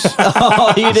me the news?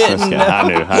 Oh, you didn't.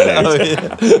 I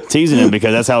knew. Teasing him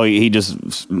because that's how he just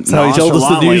how he told us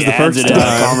the news the first it into the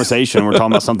time. conversation. We're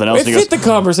talking about something else. It And he fit goes, the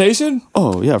conversation.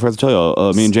 oh, yeah, I forgot to tell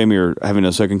you. Me and Jamie are having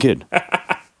a second kid.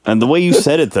 And the way you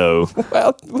said it, though,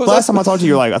 Well, last time I talked to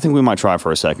you, you're like, I think we might try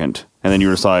for a second. And then you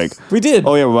were just like, we did.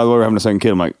 oh, yeah, well, by the way, we're having a second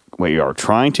kid. I'm like, wait, you are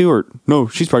trying to? Or no,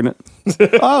 she's pregnant.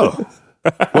 Oh.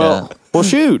 Well,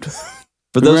 shoot.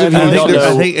 For those of you who don't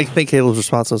know, I think Caleb's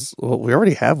response was, "Well, we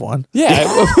already have one." Yeah,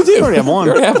 we do. already have one.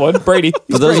 We already have one. Brady.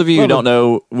 for those of you who don't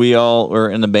know, we all were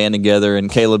in a band together, and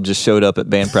Caleb just showed up at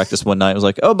band practice one night and was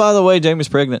like, "Oh, by the way, Jamie's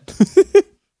pregnant."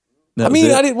 I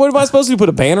mean, I didn't. What am I supposed to do? Put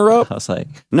a banner up? I was like,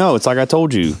 No, it's like I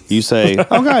told you. You say,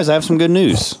 "Oh, guys, I have some good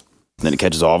news." Then it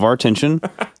catches all of our attention.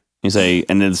 You say,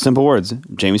 and then the simple words,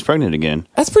 "Jamie's pregnant again."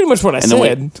 That's pretty much what I And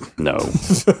then said. no,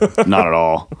 not at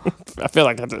all. I feel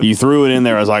like I did. You threw it in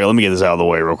there. I was like, "Let me get this out of the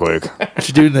way real quick." What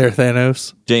you doing there,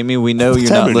 Thanos? Jamie, we know you're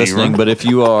not happening to you, listening, Ron? but if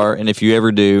you are, and if you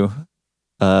ever do,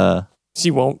 She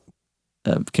won't.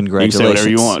 You can congratulations. say whatever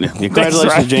you want. Congratulations,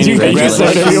 That's right. Jamie. You can say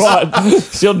whatever you want.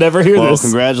 She'll never hear Well, this.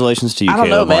 congratulations to you, I don't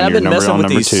know, Caleb, man. on I've your been messing with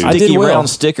number these 2. I did sticky well. round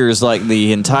stickers like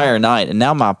the entire night, and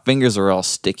now my fingers are all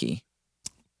sticky.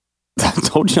 I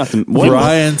told you not to. What?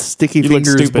 Ryan Sticky You look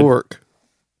Fingers stupid. Bork.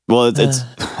 Well,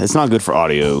 it's not good for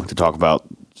audio to talk about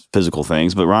physical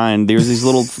things, but Ryan, there's these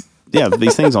little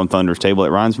these things on Thunder's table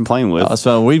that Ryan's been playing with. Oh,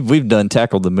 so we've done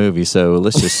tackled the movie, so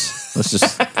let's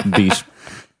just be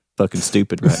fucking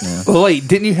stupid right now. Well, wait,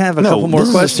 didn't you have a couple more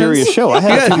this questions? is a serious show. I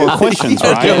have a few more questions, You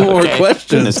had a couple Ryan. more questions.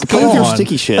 Goodness, Come play with your on.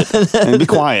 sticky shit and be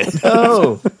quiet.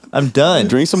 Oh, I'm done.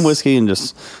 Drink some whiskey and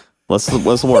just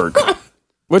let's work.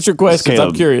 What's your question? I'm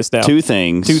Caleb, curious now. Two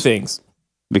things.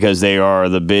 Because they are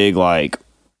the big, like,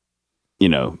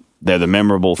 they're the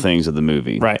memorable things of the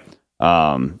movie. Right.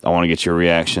 I want to get your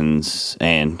reactions,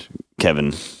 and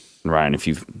Kevin and Ryan, if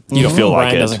you You don't feel like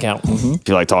Ryan it, doesn't count. if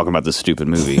you like talking about this stupid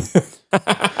movie.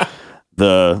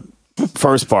 The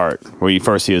first part where you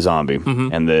first see a zombie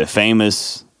and the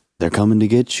famous "They're coming to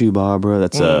get you, Barbara."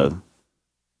 That's a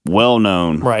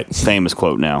well-known, Right. famous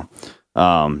quote now.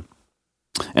 And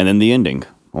then the ending.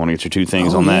 I want to get your two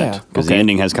things Oh, on yeah. that because Okay. the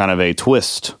ending has kind of a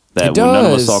twist that It none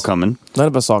of us does. saw coming, None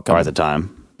of us saw or at coming. the time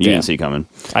you Yeah. didn't see coming.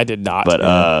 I did not.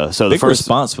 But so the Big first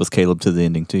response with Caleb to the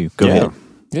ending too. Go yeah.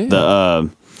 ahead. yeah.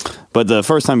 But the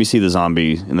first time you see the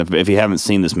zombie, and if you haven't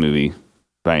seen this movie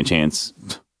by any chance,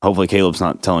 hopefully Caleb's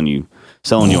not selling you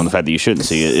on the fact that you shouldn't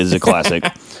see it. It is a classic,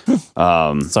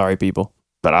 Sorry, people.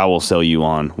 but I will sell you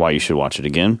on why you should watch it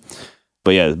again.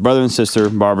 But yeah, brother and sister,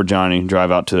 Barbara, Johnny, drive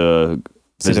out to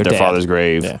visit their dad. father's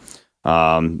grave. Yeah.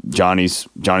 Johnny's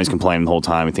complaining the whole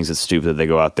time. He thinks it's stupid that they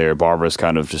go out there. Barbara's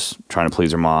kind of just trying to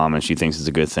please her mom, and she thinks it's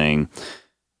a good thing.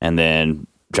 And then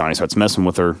Johnny starts messing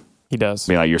with her, He does.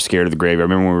 being like, "You're scared of the grave. I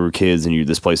remember when we were kids, and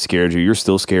this place scared you. You're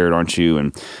still scared, aren't you?"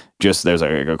 And just there's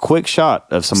a quick shot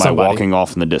of somebody walking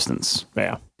off in the distance,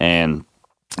 Yeah. and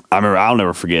I remember I'll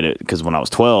never forget it because when I was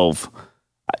 12,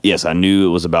 yes, I knew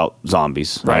it was about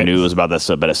zombies. I Right. knew it was about that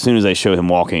stuff. But as soon as they show him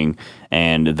walking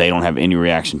and they don't have any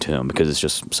reaction to him because it's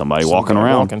just somebody walking Somebody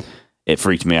around, walking. it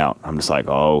freaked me out. I'm just like,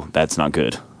 oh, that's not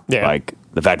good. Yeah. Like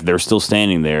the fact that they're still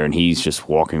standing there and he's just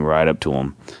walking right up to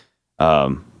him.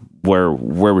 Where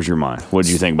was your mind? What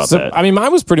did you think about So, that? I mean,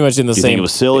 mine was pretty much in the Do you same. think it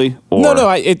was silly? Or No.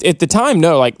 At the time,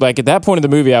 no. Like at that point in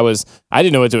the movie, I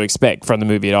didn't know what to expect from the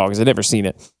movie at all because I'd never seen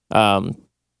it.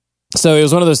 So it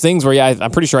was one of those things where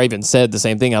I'm pretty sure I even said the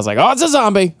same thing. I was like, "Oh, it's a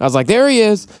zombie." I was like, "There he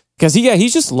is," because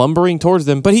he's just lumbering towards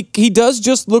them, but he does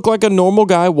just look like a normal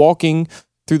guy walking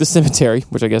through the cemetery,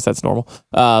 which I guess that's normal.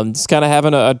 Just kind of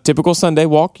having a typical Sunday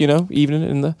walk, evening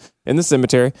in the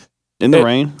cemetery. in the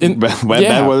rain?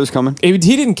 Bad weather's coming? He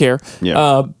didn't care.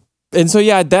 Yeah. And so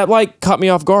that like caught me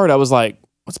off guard. I was like,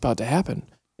 "What's about to happen?"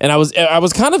 And I was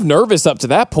kind of nervous up to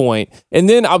that point. And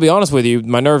then I'll be honest with you,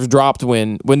 my nerves dropped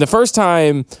when the first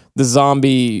time the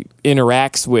zombie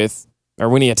interacts with, or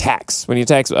when he attacks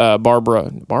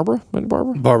Barbara,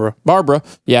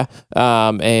 yeah,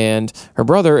 and her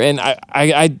brother. And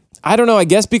I don't know. I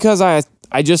guess because I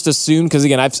just assumed, because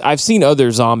again, I've seen other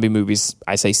zombie movies.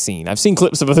 I say seen. I've seen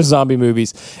clips of other zombie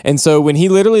movies, and so when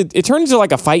it turned into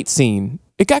like a fight scene,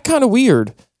 it got kind of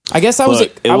weird. I guess I was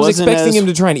expecting him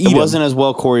to try and eat him. It wasn't as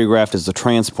well choreographed as The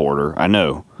Transporter, I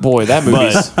know. Boy, that But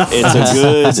movie's it's a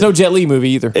good... it's no Jet Li movie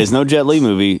either. It's no Jet Li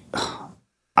movie.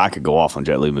 I could go off on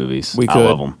Jet Li movies. We could. I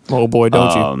love them. Oh boy,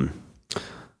 don't you?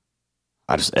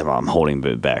 I'm holding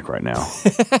it back right now.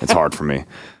 It's hard for me.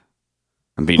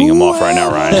 I'm beating him off right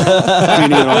now, Ryan.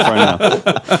 Beating him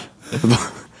off right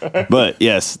now. But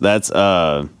yes, that's...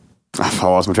 I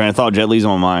lost my train of thought. Jet Li's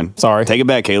on my mind. Sorry. Take it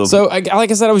back, Caleb. So, like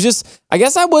I said, I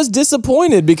guess I was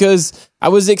disappointed because I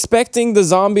was expecting the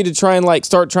zombie to try and like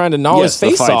start trying to gnaw Yes, his the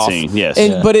face fight off. scene, yes.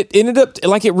 But it ended up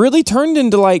like it really turned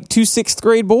into like two 6th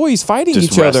grade boys fighting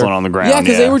Just each other. wrestling on the ground, Yeah,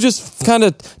 because they yeah. were just kind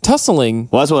of tussling.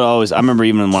 Well, that's what I remember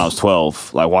even when I was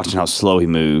 12, like watching how slow he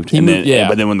moved. Yeah.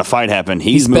 But then when the fight happened,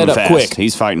 he's sped moving up fast. quick.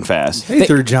 He's fighting fast. He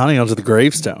threw Johnny onto the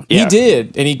gravestone. Yeah. He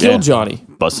did, and he killed Yeah. Johnny.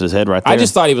 Busted his head right there. I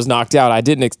just thought he was knocked out. I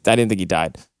didn't think he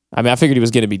died. I mean, I figured he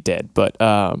was going to be dead, but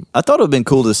I thought it would have been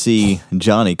cool to see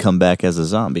Johnny come back as a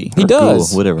zombie. He Or does.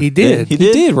 ghoul, whatever. He did. He he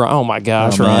did. did. Oh my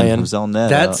gosh, Oh, man, I Ryan. was on that.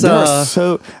 That's out.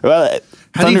 So well,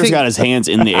 How do you Thunder's think- got his hands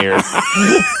in the air.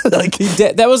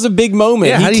 That was a big moment.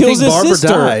 Yeah, he how do you kills think his Barbara sister.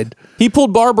 died? He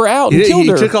pulled Barbara out and He killed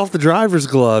her. took off the driver's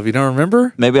glove. You don't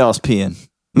remember? Maybe I was peeing.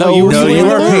 No, you were No, you sitting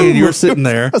weren't there. peeing. You were sitting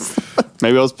there.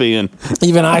 Maybe I was peeing.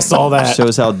 Even I saw that.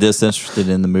 Shows how disinterested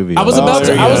in the movie. I was I about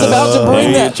there to. you I was go. about to bring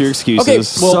Hey, that. get your excuses. Okay,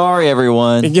 well, Sorry,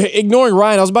 everyone. ignoring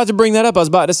Ryan, I was about to bring that up. I was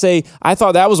about to say I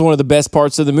thought that was one of the best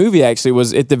parts of the movie. Actually,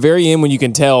 was at the very end when you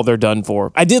can tell they're done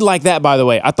for. I did like that, by the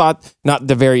way. I thought not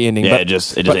the very ending. Yeah, but, it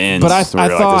just ends. But I where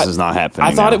you're thought like, this is not happening.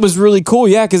 I thought now. it was really cool.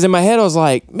 Yeah, because in my head I was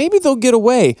like, maybe they'll get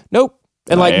away. Nope.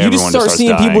 And like you just everyone just start starts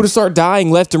seeing people dying. just start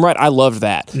dying left and right. I loved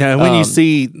that. Now, when you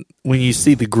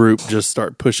see the group just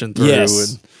start pushing through,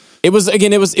 Yes. and It was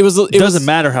again. It it doesn't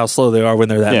matter how slow they are when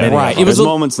they're that Yeah, many. right. of It them. was There's a-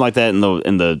 moments like that in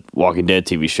the Walking Dead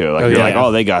TV show. Like Oh, you're yeah. like,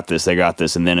 oh, they got this,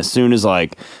 and then as soon as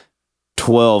like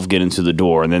 12 get into the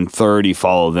door, and then 30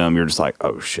 follow them, you're just like,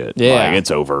 oh shit, Yeah. like,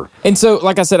 it's over. And so,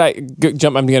 like I said, I'm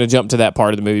going to jump to that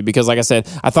part of the movie because, like I said,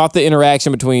 I thought the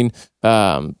interaction between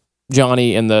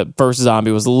Johnny and the first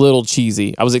zombie was a little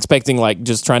cheesy. I was expecting like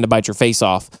just trying to bite your face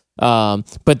off.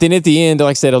 But then at the end, like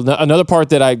I said, another part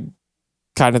that I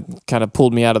kind of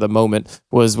pulled me out of the moment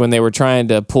was when they were trying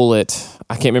to pull it.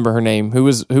 I can't remember her name. Who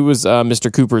was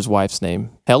Mr. Cooper's wife's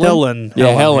name? Helen. Yeah,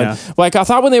 Helen. yeah. Like I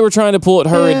thought when they were trying to pull it,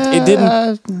 it didn't.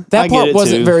 I That get part it,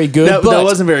 wasn't too. very good. That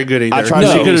wasn't very good either. I tried No.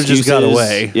 to She make could have just got excuses.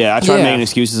 away. Yeah, I tried Yeah. making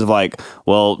excuses of like,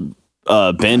 well,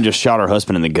 Ben just shot her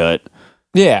husband in the gut.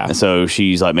 Yeah. And so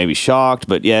she's like maybe shocked,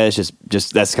 but yeah, it's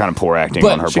just that's kind of poor acting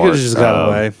But on her She part. could have just got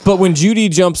away. But when Judy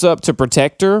jumps up to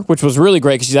protect her, which was really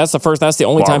great because that's the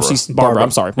only time Barbara. she's Barbara.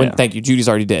 I'm sorry. Yeah. Thank you. Judy's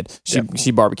already dead.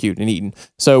 She barbecued and eaten.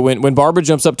 So when Barbara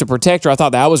jumps up to protect her, I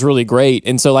thought that was really great.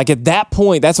 And so like at that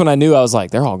point, that's when I knew I was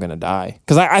like, they're all gonna die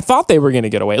because I thought they were gonna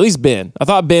get away. At least Ben. I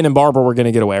thought Ben and Barbara were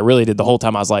gonna get away. I really did the whole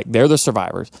time. I was like, they're the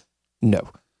survivors. No.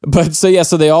 But so yeah,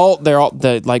 so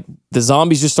the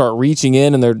zombies just start reaching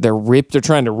in and they're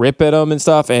trying to rip at them and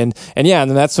stuff and yeah,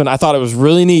 and then that's when I thought it was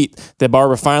really neat that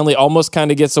Barbara finally almost kind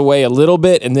of gets away a little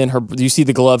bit and then you see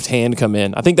the gloved hand come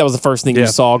in. I think that was the first thing you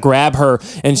saw, grab her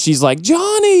and she's like,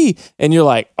 Johnny, and you're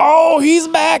like, oh, he's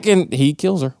back, and he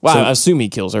kills her. Well, I assume he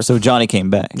kills her. So Johnny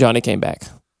came back. Johnny came back.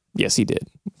 Yes, he did.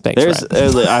 Thanks.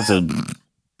 There's Ryan. I have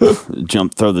to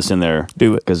throw this in there.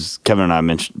 Do it. Because Kevin and I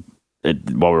mentioned it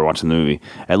while we were watching the movie.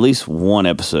 At least one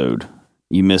episode,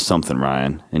 you missed something,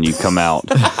 Ryan, and you come out.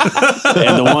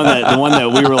 And the one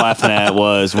that we were laughing at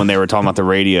was when they were talking about the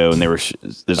radio, and they were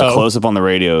there's a close up on the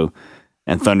radio,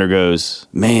 and Thunder goes,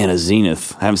 "Man, a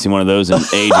Zenith! I haven't seen one of those in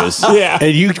ages." Yeah.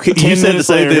 And you said the minutes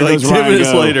same later, thing like goes 10 Ryan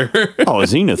minutes go, later. Oh, a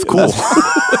Zenith, cool.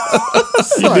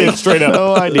 He did straight up.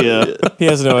 No idea. He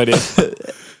has no idea.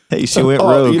 Hey, she went Oh,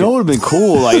 rogue. you know what would have been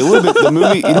cool? Like it would have been the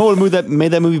movie. You know what that made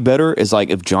that movie better is like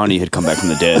if Johnny had come back from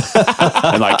the dead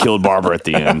and like killed Barbara at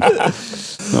the end.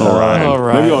 All right. All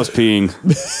right. Maybe I was peeing.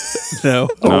 No.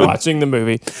 Watching the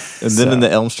movie. and then in the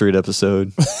Elm Street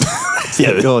episode,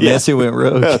 Yeah, Nancy went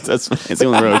rogue. That's it's the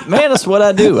only road. Man, that's what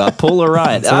I do. I pull a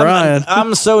Ryan. Ryan.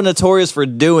 I'm so notorious for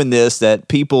doing this that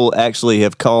people actually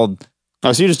have called.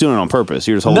 Oh, so you're just doing it on purpose.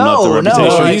 You're just holding No, up the no,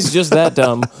 reputation. Oh, he's just that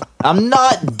dumb. I'm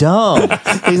not dumb.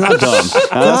 He's not dumb.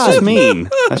 That's just mean.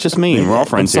 That's just mean. We're all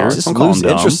friends here. Just Don't call him lose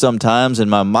dumb. interest sometimes, and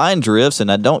my mind drifts,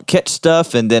 and I don't catch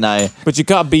stuff, and then But you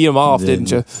caught beat him off, didn't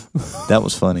you? that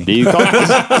was funny. Do you call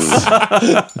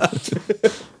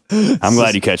I'm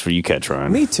glad you catch what you catch,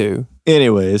 Ryan. Me too.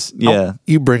 Anyways, yeah,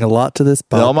 You bring a lot to this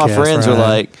podcast. all my friends are Ryan.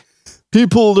 like, he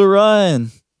pulled a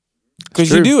Ryan.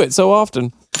 Because you do it so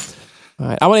often. All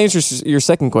right. I want to answer your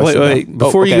second question. Wait. now.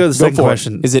 Before you go to the second for it.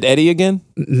 question. Is it Eddie again?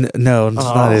 No, it's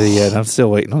not it yet. I'm still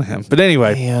waiting on him. But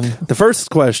anyway, Man. the first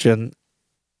question,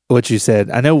 what you said,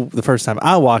 I know the first time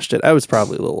I watched it, I was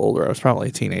probably a little older. I was probably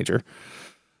a teenager,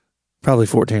 probably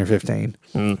 14 or 15.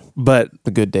 But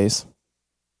The good days.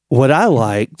 what I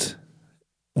liked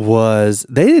was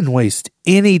they didn't waste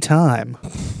any time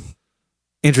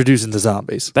introducing the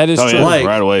zombies. That is Oh, true. yeah, Like,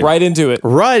 right away. Right into it.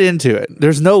 Right into it.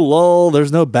 There's no lull.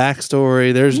 There's no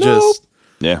backstory. There's just,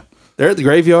 Yeah. they're at the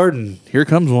graveyard and here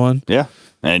comes one. Yeah.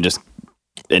 And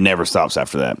it never stops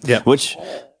after that. Yeah. Which,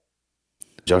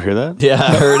 did y'all hear that? Yeah,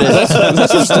 I heard it.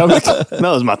 That's your stomach.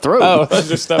 No, it was my throat. Oh, that's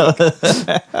your stomach.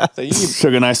 So you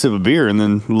Took a nice sip of beer and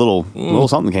then a little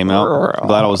something came out.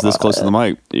 Glad I was this close to the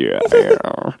mic. Yeah.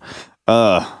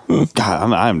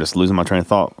 God, I'm just losing my train of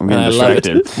thought. I'm getting I love it.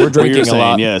 distracted. We're What you were drinking a saying,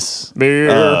 lot. Yes. Beer.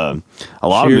 A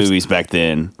lot Cheers. of movies back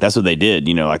then, that's what they did.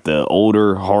 You know, like the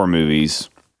older horror movies,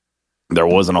 there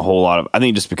wasn't a whole lot of, I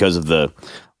think just because of the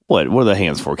What are the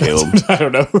hands for, Caleb? I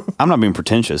don't know. I'm not being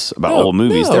pretentious about No, old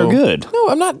movies. no. They're good. No,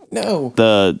 I'm not. No.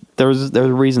 There's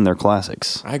a reason they're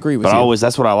classics. I agree with But you.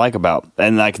 that's what I like about,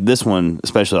 and like this one,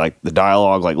 especially like the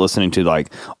dialogue, like listening to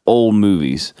like old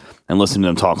movies and listening to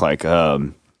them talk like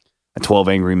 12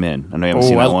 Angry Men. I know you haven't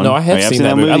seen that one. No, I have seen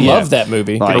that movie. I love that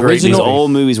movie. Like, The original, these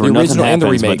old movies where the nothing original and the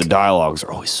happens, but remake. the dialogues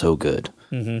are always so good.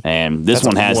 And this That's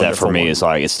one a has that for wonderful me. one. It's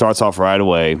like it starts off right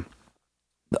away.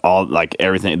 All like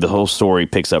everything, the whole story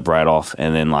picks up right off,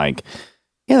 and then like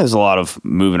there's a lot of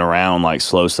moving around, like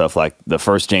slow stuff, like the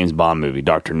first James Bond movie,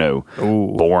 Dr. No.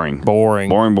 Ooh, Boring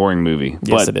movie.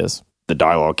 Yes, but it is. the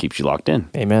dialogue keeps you locked in.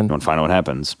 Amen. You want to find out what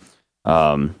happens.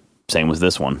 Same with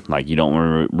this one. Like you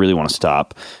don't really want to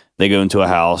stop. They go into a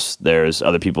house. There's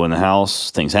other people in the house.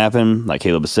 Things happen. Like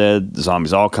Caleb said, the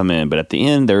zombies all come in. But at the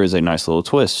end, there is a nice little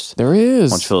twist. There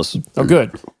is. Why don't you fill us? Oh,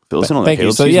 good. Fill us in on that, Thank you.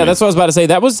 Caleb. So Excuse yeah, me. that's what I was about to say.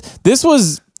 This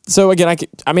was. So again,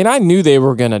 I mean, I knew they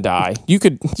were gonna die. You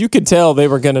could tell they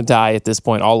were gonna die at this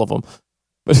point, all of them.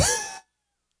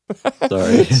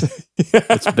 Sorry.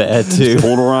 It's bad too.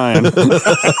 Pulled a Ryan.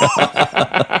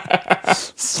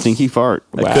 Stinky fart.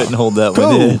 I couldn't hold that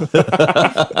one in.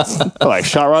 Like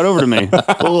shot right over to me.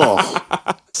 Ugh.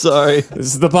 Sorry. This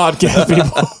is the podcast,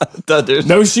 people. Thunders.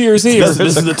 No shears here.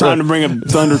 This is the time to bring a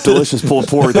Thunder Delicious pulled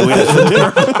pork that we had for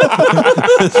dinner.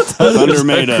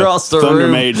 Thunder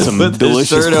made some with delicious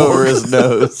his shirt pork. over his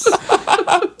nose.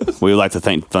 We would like to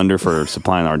thank Thunder for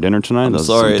supplying our dinner tonight. I'm That was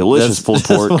sorry. some delicious pulled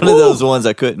That's pork. one of those ones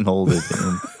I couldn't hold it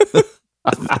in.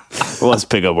 Well, let's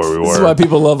pick up where we This is why were.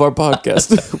 people love our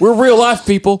podcast. We're real life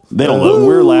people. They don't love.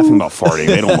 We're laughing about farting.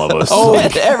 They don't love us. Oh,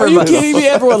 are you kidding me?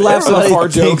 Everyone laughs at a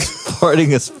fart joke. Farting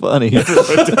is funny.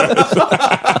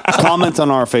 Comment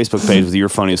on our Facebook page with your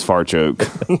funniest fart joke.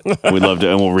 We'd love to,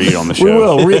 and we'll read it on the show. We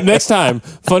will. Next time,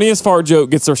 funniest fart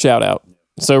joke gets our shout out.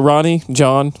 So Ronnie,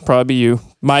 John, probably you.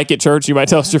 Mike at church, you might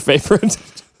tell us your favorite.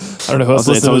 I don't know who else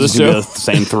It's listens to always the gonna be show, the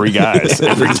same three guys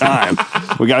every time.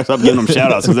 We gotta stop giving them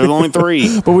shout outs because there's only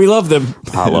three. but we love them.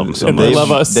 I love them so And much. they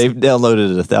love us. They've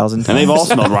downloaded it 1,000 times. And they've all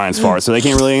smelled Ryan's fart, so they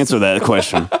can't really answer that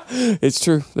question. It's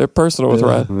true. They're personal with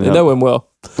Ryan. They know him well.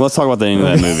 Let's talk about the end of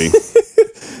that movie.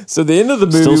 So the end of the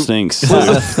movie, Still stinks.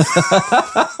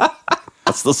 I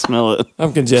still smell it.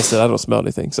 I'm congested. I don't smell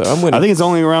anything, so I'm winning. I think it's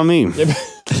only around me. I think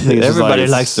it's just Everybody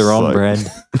it's likes their own like-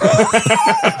 brand.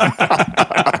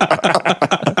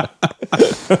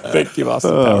 Thank you,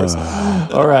 Austin Powers.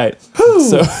 All right.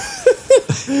 So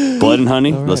Blood and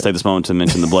Honey. Let's take this moment to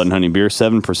mention the Blood and Honey beer,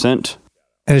 7%.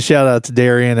 And a shout out to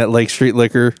Darian at Lake Street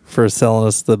Liquor for selling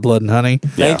us the Blood and Honey.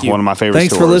 Thank you. One of my favorite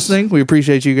Thanks stores. for listening. We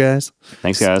appreciate you guys.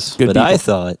 Thanks, guys. good But people. I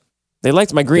thought They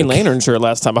liked my Green Lantern shirt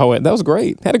last time I went. That was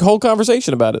great. Had a whole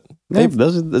conversation about it. Yeah,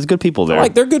 there's good people there.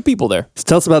 They're good people there. So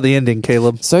tell us about the ending,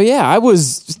 Caleb. So yeah, I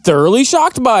was thoroughly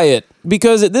shocked by it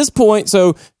because at this point,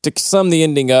 so to sum the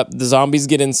ending up, the zombies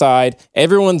get inside.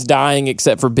 Everyone's dying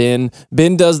except for Ben.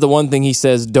 Ben does the one thing he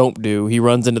says don't do. He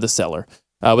runs into the cellar.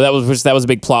 But that was a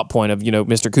big plot point of,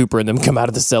 Mr. Cooper and them come out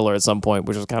of the cellar at some point,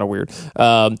 which was kind of weird.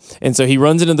 And so he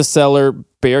runs into the cellar,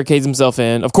 barricades himself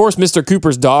in. Of course, Mr.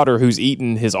 Cooper's daughter, who's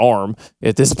eaten his arm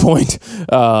at this point,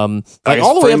 I like guess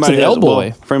all the for way up to anybody the who has- L-boy.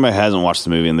 well, for anybody who hasn't watched the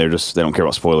movie and they don't care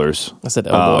about spoilers. I said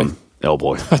L-boy.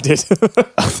 L-boy. I did.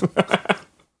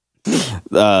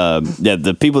 Yeah,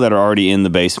 the people that are already in the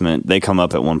basement, they come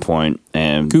up at one point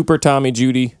and Cooper, Tommy,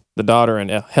 Judy, the daughter, and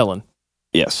Helen.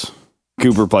 yes,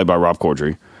 Cooper played by Rob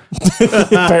Corddry.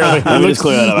 Apparently, Let me just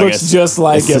clear that up. I looks guess just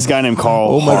like it's him. this guy named Carl.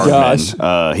 Oh my Hardman.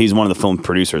 gosh. He's one of the film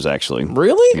producers, actually.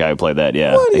 Really? The guy who played that,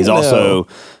 yeah. What do He's you also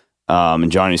in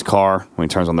Johnny's car when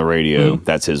he turns on the radio.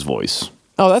 That's his voice.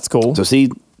 Oh, that's cool. So see,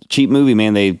 cheap movie,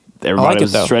 man. Everybody like it,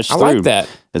 was though. stretched I through. like that.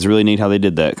 It's really neat how they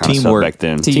did that kind Teamwork. of stuff back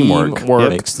then. Teamwork. Yep.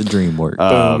 makes the dream work.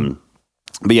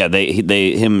 But yeah,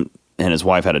 him and his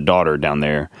wife had a daughter down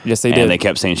there. Yes, they and did. they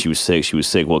kept saying she was sick. She was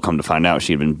sick. Well, come to find out,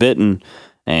 she had been bitten.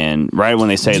 And right when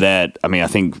they say that, I mean, I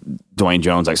think Dwayne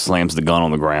Jones like slams the gun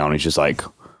on the ground. He's just like,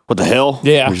 "What the hell?"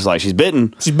 Yeah. He's just like, "She's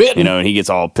bitten." She's bitten. And he gets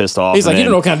all pissed off. He's like, and you don't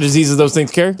then- know what kind of diseases those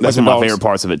things carry. That's Like one of my dogs. favorite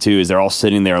parts of it too. Is they're all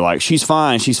sitting there like, "She's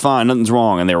fine, nothing's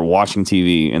wrong," and they were watching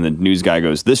TV. And the news guy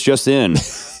goes, "This just in: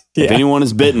 if anyone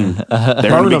is bitten, they're going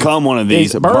Burn to 'em. become one of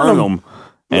these. Yeah, burn 'em."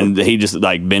 And he just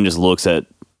Ben just looks at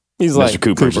He's Mr. like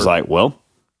Cooper, just like, well,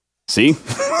 see?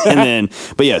 And then,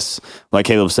 but yes, like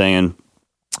Caleb was saying,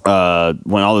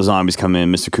 when all the zombies come in,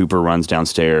 Mr. Cooper runs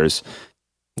downstairs.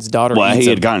 his daughter. Well, eats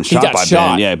he him. had gotten He shot got by shot.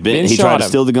 Ben. Yeah, Ben he shot tried to him.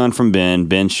 steal the gun from Ben.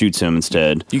 Ben shoots him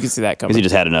instead You can see that because coming. he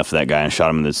just had enough of that guy and shot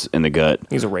him in the gut.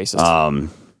 He's a racist.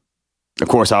 Of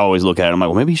course, I always look at him like,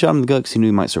 well, maybe he shot him in the gut because he knew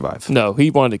he might survive. no, he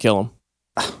wanted to kill him.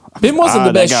 Ben wasn't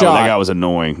the best shot. That guy was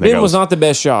annoying. Ben was not the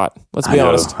best shot. Let's be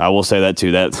honest. I will say that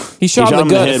too. That he shot him in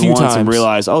the gut a few once times and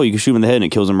realized, oh, you can shoot him in the head and it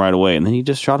kills him right away. And then he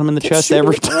just shot him in the chest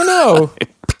every time. I know.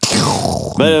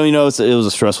 But it was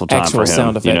a stressful time Actual for him.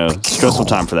 sound effect. Stressful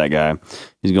time for that guy.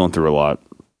 He's going through a lot.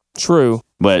 True.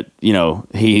 But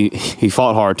he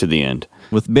fought hard to the end.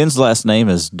 With Ben's last name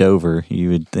as Dover, you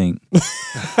would think.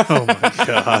 Oh my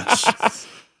gosh.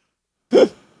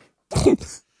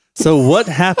 So what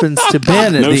happens to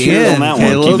Ben at No the shit end, on that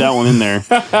Caleb? one. Keep that one in there.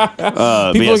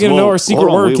 People are gonna know our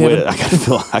secret word, Kevin.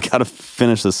 I gotta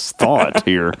finish this thought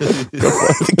here.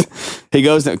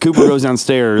 Cooper goes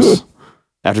downstairs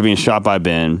after being shot by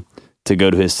Ben to go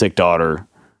to his sick daughter.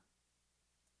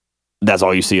 That's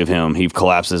all you see of him. He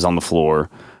collapses on the floor.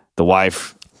 The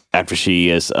wife, after she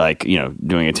is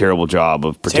doing a terrible job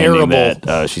of pretending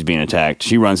that she's being attacked,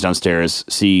 she runs downstairs,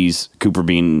 sees Cooper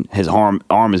his arm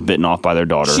is bitten off by their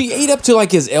daughter. She ate up to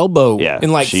like his elbow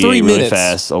in like she 3 ate minutes. really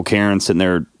fast. Old Karen's sitting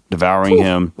there devouring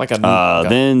him.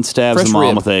 Then stabs fresh the mom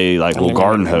rib. with a little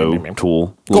garden hoe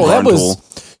tool. Cool. That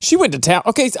was. She went to town.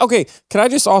 Okay. Can I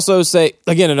just also say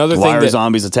again another Why thing are that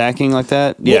zombies attacking like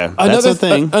that? Yeah, another that's a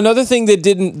thing. Another thing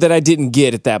that I didn't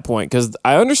get at that point, because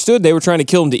I understood they were trying to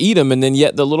kill him to eat him, and then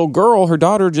yet the little girl, her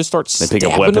daughter, just starts They pick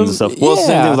stabbing up weapons him. and stuff. Well, it's the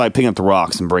same thing with like picking up the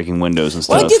rocks and breaking windows and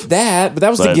stuff. Well, I get that, but that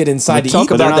was to But get inside to Talk eat.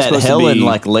 But they're about not that supposed to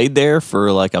Helen be- laid there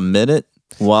for like a minute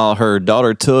while her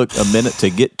daughter took a minute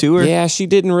to get to her. Yeah, she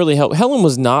didn't really help. Helen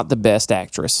was not the best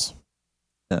actress.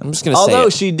 I'm just gonna say Although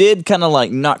it. she did kind of like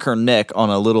knock her neck on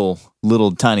a little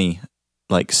tiny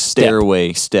like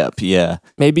stairway step. Yeah,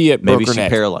 Maybe it broke maybe her she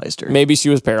neck. paralyzed her. Maybe she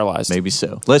was paralyzed. Maybe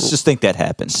so. Let's just think that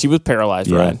happened. She was paralyzed,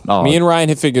 Yeah. Ryan. Oh. Me and Ryan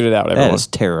have figured it out, That everyone. is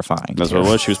terrifying. That's what it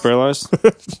was. She was paralyzed.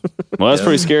 Well, that's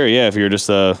pretty scary. Yeah, if you're just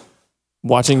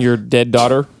Watching your dead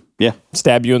daughter yeah,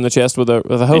 stab you in the chest with a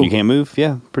hoe. and you can't move.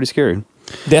 Yeah, pretty scary.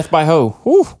 Death by hoe.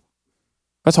 Whew.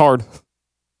 That's hard.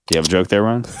 Do you have a joke there,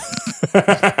 Ryan?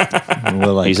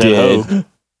 Well, I He said did. hoe.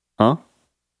 Huh?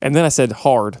 And then I said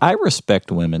hard. I respect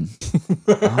women.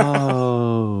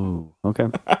 Oh, okay.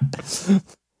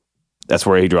 That's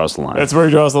where he draws the line. That's where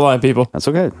he draws the line, people. That's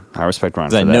okay. I respect Ryan.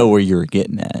 'Cause I for that. know where you're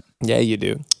getting at. Yeah, you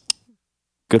do.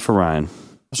 Good for Ryan.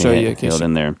 I'll show you a He held kiss.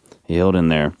 in there. He held in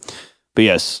there. But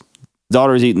yes,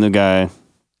 daughter's eating the guy.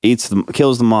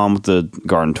 Kills the mom with the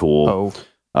garden tool.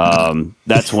 Oh.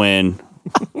 That's when.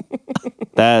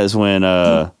 That is when.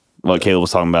 What Caleb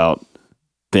was talking about.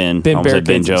 Ben I almost said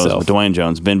Ben barricades Jones, himself. but Dwayne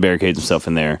Jones. Ben barricades himself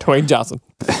in there. Dwayne Johnson.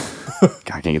 God,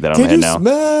 I can't get that out of my head now.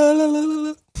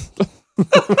 smell?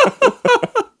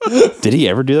 Did he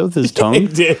ever do that with his He tongue?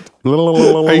 did.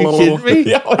 Are you kidding me?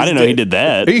 Yeah, I didn't know he did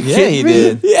that. Are you Yeah, kidding he me?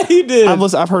 did. Yeah, he did.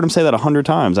 I've heard him say that 100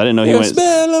 times. I didn't know he went.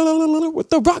 Smell with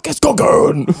the rockets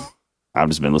cooking. I've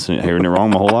just been hearing it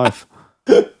wrong my whole life.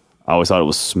 I always thought it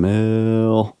was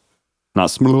smell, not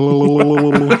smell.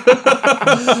 Well,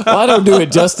 I don't do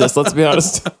it justice. Let's be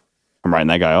honest. I'm writing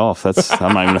that guy off.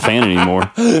 I'm not even a fan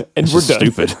anymore. And It's we're just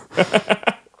done. stupid.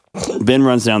 Ben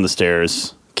runs down the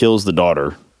stairs, kills the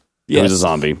daughter, who's a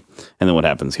zombie, and then what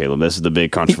happens, Caleb? This is the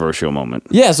big controversial moment.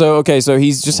 Yeah. So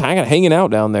he's just hanging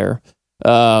out down there.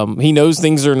 He knows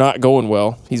things are not going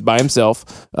well. He's by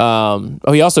himself.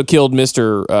 He also killed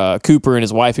Mr. Cooper and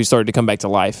his wife, who started to come back to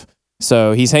life.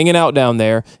 So he's hanging out down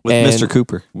there With and Mr.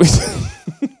 Cooper.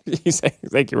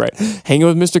 Thank you. Right, hanging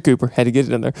with Mr. Cooper. Had to get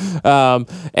it in there.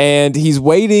 And he's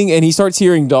waiting, and he starts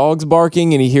hearing dogs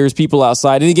barking, and he hears people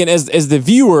outside. And again, as the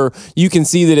viewer, you can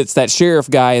see that it's that sheriff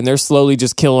guy, and they're slowly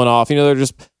just killing off. They're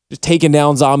just taking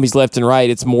down zombies left and right.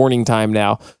 It's morning time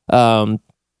now.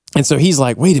 And so he's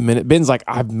like, wait a minute. Ben's like,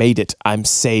 I've made it. I'm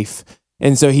safe.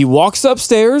 And so he walks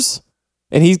upstairs.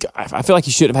 And I feel like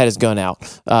he should have had his gun out.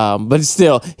 But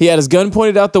still, he had his gun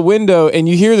pointed out the window, and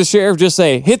you hear the sheriff just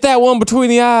say, hit that one between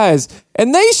the eyes.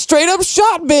 And they straight up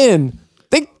shot Ben.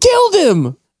 They killed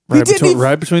him.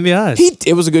 Right between the eyes.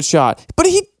 It was a good shot. But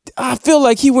I feel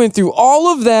like he went through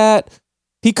all of that.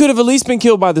 He could have at least been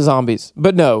killed by the zombies.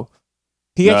 But no.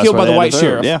 He got killed by the white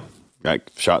sheriff. Yeah. Got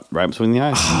shot right between the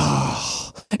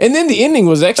eyes. And then the ending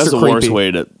was extra That's the creepy. worst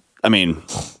way to, I mean,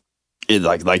 it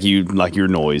like your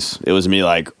noise. It was me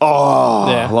like,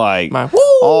 oh, Yeah. like My, woo!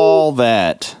 all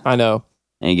that. I know.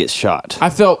 And he gets shot. I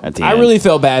At the end. really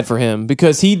felt bad for him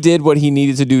because he did what he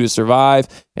needed to do to survive,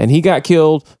 and he got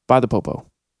killed by the popo.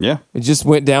 Yeah. It just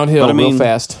went downhill But I real mean,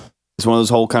 fast. It's one of those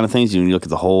whole kind of things. You look at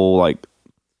the whole, like,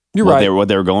 You're what right.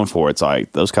 they were going for. It's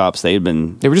like those cops, they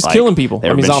were just like, killing people.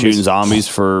 They've been shooting zombies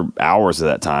for hours at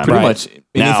that time. Pretty Right. much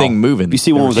anything Now, moving. If you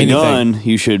see one with a Anything. gun,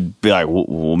 you should be like,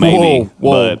 well maybe.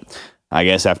 Whoa. But I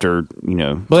guess after, Well,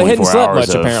 they hadn't 24 slept hours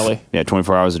much, of, apparently. Yeah,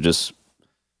 24 hours of just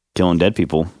killing dead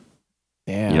people.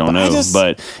 Yeah, You don't know,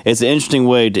 but it's an interesting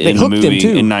way to end the hooked him, movie too.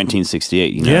 in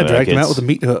 1968. You know, Yeah, like, dragged him out it's- with a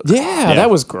meat hook. yeah, that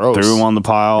was gross. threw him on the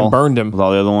pile, And burned him. with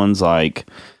all the other ones. Like,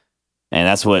 and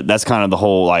that's kind of the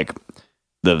whole like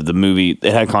the movie.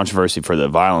 It had controversy for the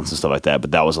violence and stuff like that,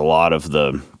 but that was a lot of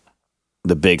the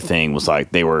big thing was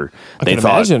like they I they can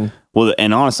thought imagine. well,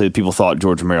 and honestly, people thought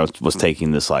George Romero was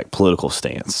taking this like political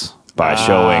stance by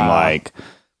showing like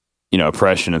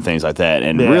oppression and things like that,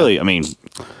 and really, I mean.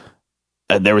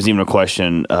 There was even a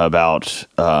question about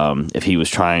if he was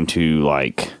trying to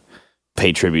like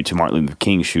pay tribute to Martin Luther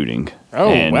King shooting.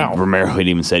 Oh, and wow. Romero had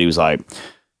even said he was like,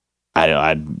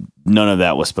 I none of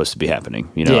that was supposed to be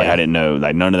happening. Like, Yeah. I didn't know.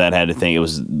 Like none of that had to think. It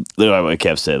was literally what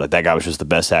Kev said. Like that guy was just the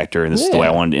best actor, and this is the way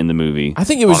I wanted to end the movie. I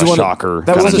think it was on a one shocker.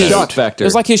 That was kind like of his note. shock factor. It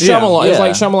was like his Yeah. Shyamalan. It was Yeah.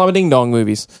 like Shyamalan Ding Dong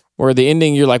movies, where the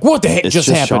ending you're like, what the heck It's just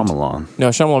happened? Shyamalan. No,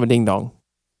 Shyamalan Ding Dong.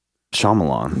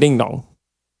 Shyamalan. Ding Dong.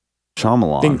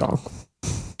 Shyamalan. Ding Dong.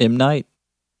 M. Night.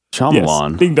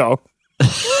 Shyamalan. Yes. Ding Dong.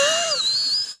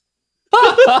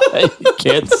 You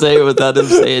can't say it without him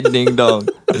saying ding dong.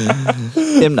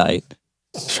 M. Night.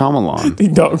 Shyamalan.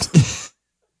 Ding Dong.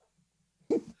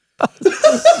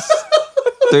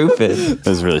 Stupid. That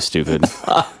was really stupid.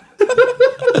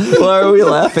 Why are we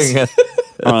laughing at?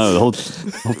 I don't know, the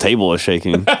whole table is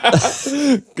shaking.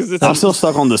 Because it's I'm still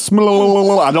stuck on this.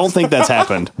 I don't think that's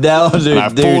happened. No, dude. And I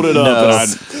pulled it up.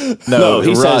 No,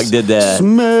 he Rock says, did that.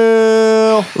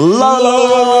 Smell. La, la, la,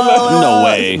 la, la, la. No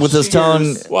way. With his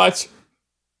tongue. Watch.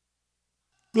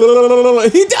 He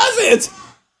does it.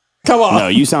 Come on. No,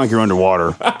 you sound like you're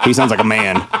underwater. He sounds like a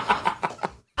man. All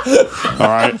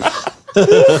right.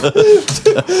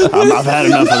 I've had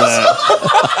enough of that.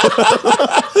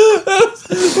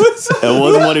 It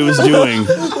wasn't what he was doing.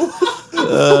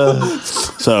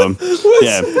 So,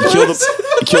 yeah, you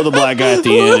kill the black guy at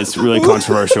the end. It's really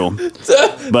controversial.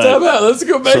 Time But out. Let's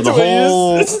go back so to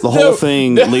the whole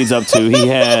thing leads up to he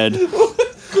had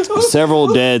several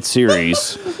Dead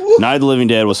series. Night of the Living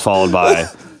Dead was followed by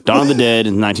Dawn of the Dead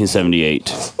in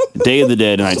 1978, Day of the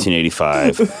Dead in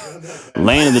 1985,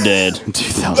 Land of the Dead in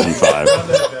 2005.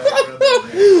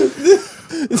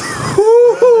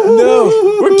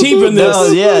 No, we're keeping this. No,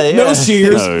 yeah. No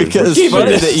shears. No, Because We're it's funny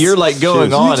keeping that you're like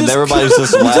going You on and just- everybody's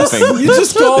just laughing. You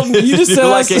just called. You just You're said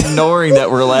like ignoring that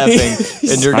we're laughing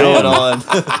and you're I going am.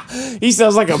 on. he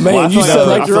sounds like a man. Well, I you feel sound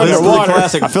like- like I you're feel like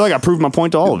underwater. I feel like I proved my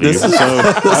point to all of you. So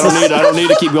I don't need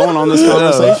to keep going on this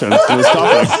conversation. This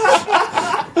topic.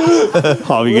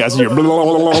 Oh, you guys, you're.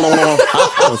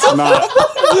 It's not.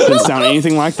 Didn't sound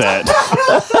anything like that.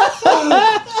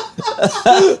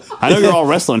 I know you're all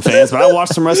wrestling fans, but I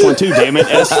watched some wrestling too. Damn it,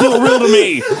 and it's still real to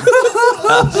me.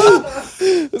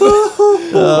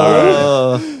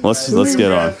 All right, let's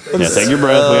get on. Yeah, take your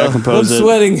breath. We gotta I'm compose it.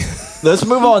 sweating. Let's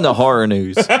move on to horror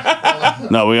news.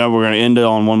 No, we're gonna end it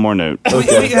on one more note. We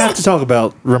have to talk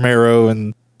about Romero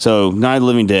and So, Night of the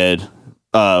Living Dead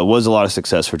was a lot of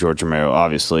success for George Romero,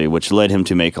 obviously, which led him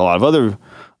to make a lot of other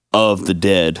of the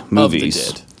Dead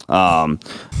movies. Not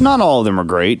all of them are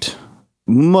great.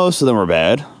 Most of them are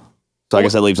bad. So I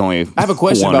guess that leaves only. I have a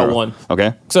question about one.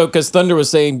 Okay. So, because Thunder was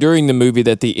saying during the movie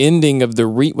that the ending of the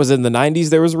was in the 90s,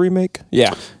 there was a remake.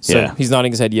 Yeah. So Yeah. he's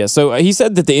nodding his head yes. So he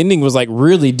said that the ending was like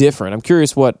really different. I'm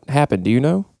curious what happened. Do you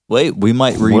know? Wait, we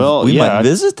might yeah.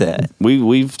 visit that.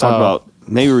 We've talked about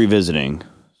maybe revisiting.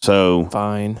 So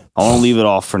Fine. I want to leave it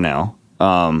off for now.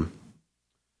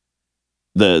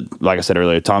 Like I said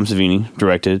earlier, Tom Savini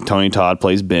directed. Tony Todd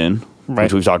plays Ben, Right.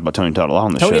 which we've talked about Tony Todd a lot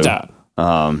on the Tony show.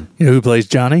 Todd. you know who plays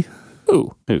Johnny?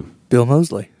 Ooh. Who? Bill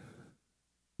Moseley.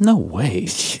 No way.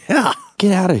 Yeah,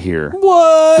 Get out of here.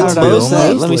 What? How did I Bill miss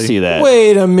that? Let me Moseley. see that.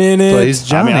 Wait a minute. plays I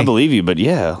Johnny. mean, I believe you, but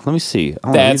yeah, let me see. I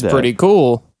wanna That's read that. pretty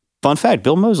cool. Fun fact: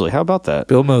 Bill Moseley. How about that?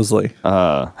 Bill Moseley.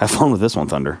 Have fun with this one,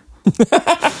 Thunder.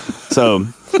 So,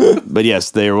 but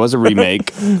yes, there was a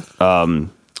remake.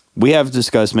 We have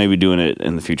discussed maybe doing it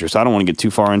in the future, so I don't want to get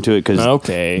too far into it because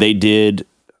Okay. they did.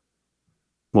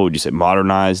 What would you say?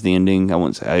 Modernize the ending? I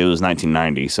wouldn't say it was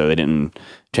 1990, so they didn't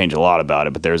change a lot about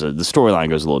it. But the storyline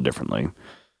goes a little differently.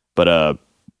 But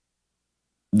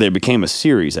there became a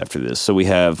series after this. So we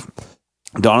have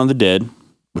Dawn of the Dead,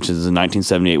 which is in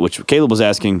 1978. Which Caleb was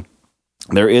asking.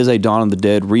 There is a Dawn of the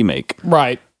Dead remake,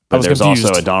 Right. I but was there's confused.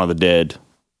 also a Dawn of the Dead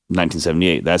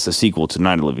 1978. That's the sequel to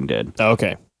Night of the Living Dead.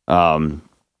 Okay.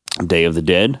 Day of the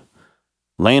Dead,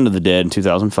 Land of the Dead in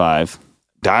 2005,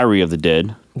 Diary of the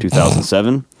Dead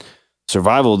 2007,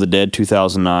 Survival of the Dead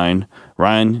 2009.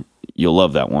 Ryan, you'll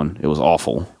love that one. It was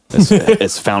awful.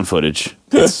 It's found footage.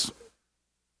 It's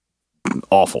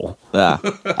awful. Ah,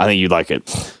 I think you'd like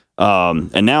it.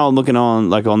 And now I'm looking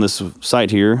on this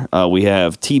site here, we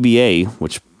have TBA,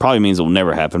 which probably means it will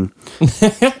never happen.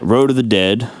 Road of the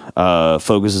Dead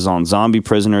focuses on zombie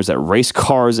prisoners that race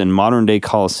cars in modern-day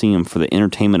Coliseum for the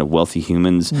entertainment of wealthy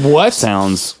humans. What?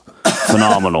 Sounds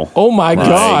phenomenal. Oh my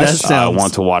gosh. That sounds I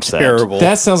want to watch that. terrible.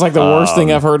 That sounds like the worst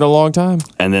thing I've heard in a long time.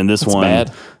 And then this one,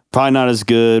 bad. probably not as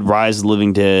good. Rise of the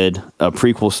Living Dead, a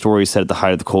prequel story set at the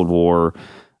height of the Cold War,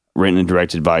 written and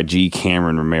directed by G.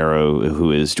 Cameron Romero,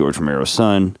 who is George Romero's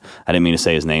son. I didn't mean to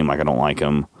say his name like I don't like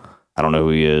him. I don't know who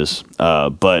he is.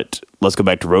 But let's go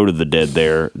back to Road of the Dead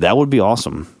there. That would be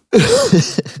awesome.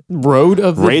 Road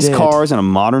of the Race Dead. cars in a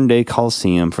modern-day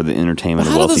Coliseum for the entertainment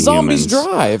of How do wealthy the zombies humans.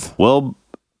 drive? Well,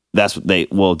 that's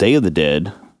what Day of the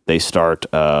Dead, they start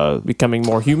Becoming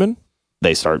more human?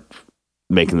 they start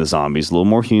making the zombies a little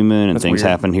more human, and That's things weird.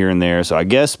 happen here and there. So I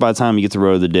guess by the time you get to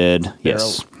Road of the Dead,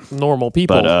 yes. Normal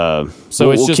people. But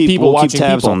So it's just people we'll watching keep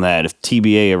tabs people. on that if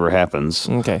TBA ever happens.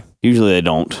 Okay. Usually they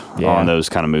don't Yeah. on those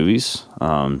kind of movies.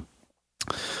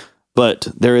 But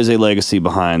there is a legacy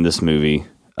behind this movie,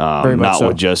 Very much not so.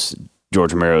 with just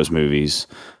George Romero's movies.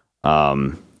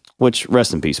 Which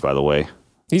rest in peace, by the way,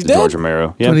 He's to dead? George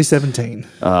Romero. Yeah, 2017.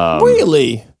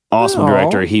 Really? awesome Aw.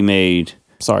 director. He made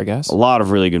Sorry, guys. a lot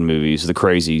of really good movies. The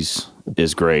Crazies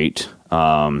is great.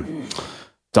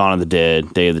 Dawn of the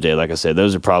Dead, Day of the Dead, like I said,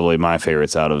 those are probably my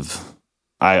favorites out of.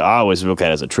 I always look at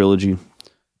it as a trilogy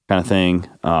kind of thing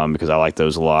because I like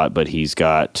those a lot. But he's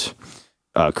got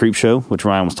Creep Show, which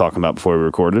Ryan was talking about before we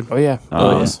recorded. Oh, yeah.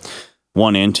 Um,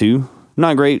 1 and 2,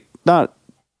 not great, not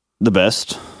the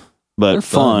best, but They're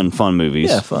fun. fun movies.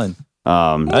 Yeah, fun.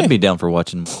 I'd be down for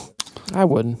watching. I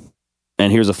wouldn't.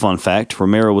 And here's a fun fact.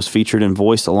 Romero was featured and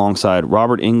voiced alongside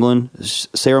Robert Englund,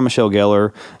 Sarah Michelle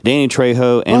Gellar, Danny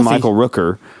Trejo, and Buffy. Michael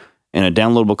Rooker in a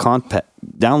downloadable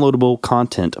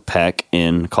content pack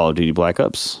in Call of Duty Black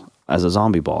Ops as a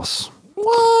zombie boss.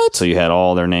 What? So you had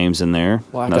all their names in there.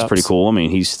 Black And that's Ops. pretty cool. I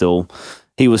mean, he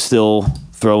was still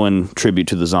throwing tribute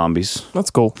to the zombies.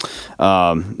 That's cool.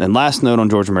 And last note on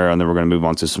George Romero, and then we're going to move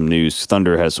on to some news.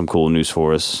 Thunder has some cool news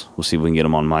for us. We'll see if we can get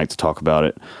him on mic to talk about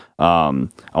it.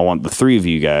 I want the three of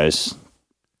you guys.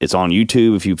 It's on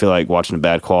YouTube if you feel like watching a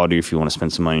bad quality, if you want to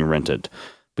spend some money and rent it.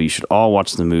 But you should all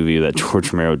watch the movie that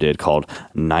George Romero did called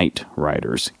Night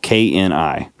Riders.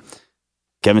 KNI.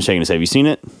 Kevin's shaking his head. Have you seen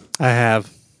it? I have.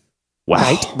 Wow.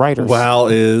 Night Riders. Wow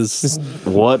is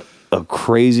What a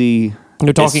crazy...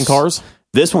 You're talking It's- cars?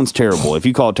 This one's terrible. If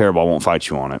you call it terrible, I won't fight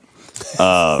you on it.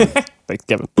 Thanks,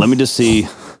 Kevin. Let me just see.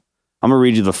 I'm going to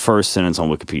read you the first sentence on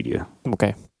Wikipedia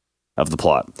Okay. of the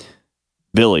plot.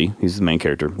 Billy, he's the main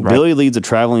character. Billy leads a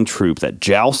traveling troupe that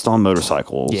jousts on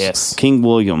motorcycles. Yes. King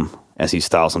William, as he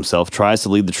styles himself, tries to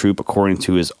lead the troupe according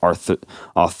to his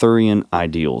Arthurian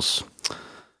ideals.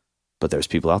 But there's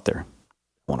people out there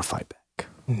who want to fight back.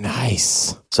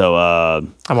 Nice. So,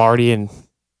 I'm already in.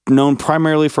 known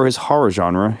primarily for his horror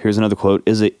genre, here's another quote: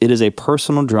 "It is a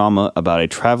personal drama about a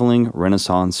traveling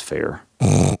Renaissance fair."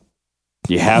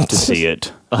 You have to see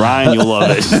it. Ryan, you'll love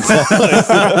it.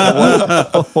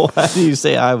 Why do you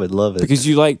say I would love it? Because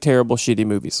you like terrible, shitty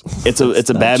movies. It's a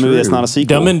not bad movie. That's true. not a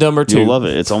sequel. Dumb and Dumber 2. You'll love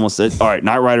it. It's almost it. All right,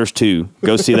 Night Riders 2.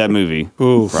 Go see that movie.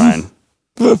 Ooh. Ryan.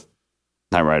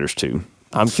 Night Riders 2.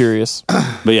 I'm curious.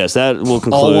 But yes, that will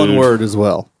conclude. all one word as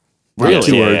well. Really?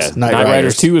 Two Yeah, words. yeah. Night, Night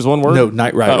Riders 2 is one word? No,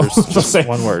 Night Riders. Oh, Just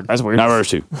one word. That's weird. Night Riders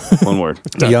 2. One word.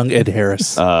 Young Ed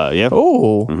Harris. Yeah.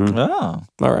 Oh, Oh.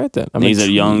 all right then. I'm He's a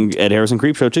intrigued. young Ed Harris in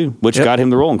Creep Show too, which got him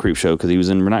the role in Creep Show because he was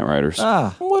in Night Riders.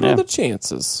 Ah. What Yeah. are the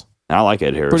chances? I like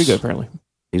Ed Harris. Pretty good, apparently.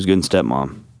 He's good in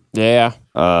Stepmom. Yeah.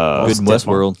 Good in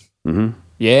Westworld.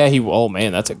 Yeah, oh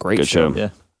man, that's a great Good show. show. Yeah.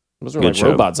 Those are Good like show.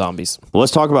 robot zombies. Well,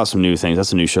 let's talk about some new things.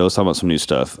 That's a new show. Let's talk about some new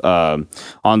stuff. On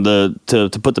the to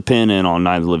put the pin in on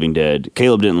Night of the Living Dead.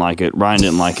 Caleb didn't like it. Ryan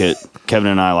didn't like it.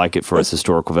 Kevin and I like it for its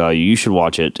historical value. You should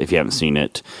watch it if you haven't seen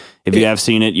it. If you have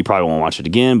seen it, you probably won't watch it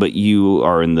again. But you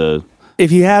are in the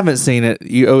If you haven't seen it,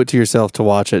 you owe it to yourself to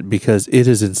watch it because it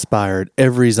has inspired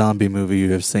every zombie movie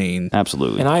you have seen.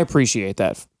 absolutely. And I appreciate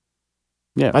that.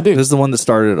 Yeah. I do. This is the one that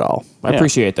started it all. I Yeah.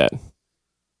 appreciate that.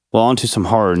 Well, on to some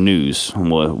horror news.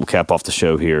 And we'll cap off the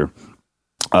show here.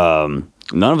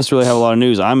 None of us really have a lot of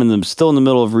news. I'm still in the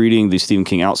middle of reading the Stephen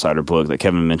King Outsider book that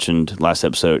Kevin mentioned last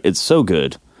episode. It's so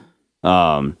good.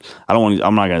 I'm not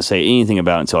going to say anything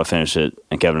about it until I finish it,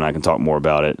 and Kevin and I can talk more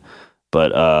about it.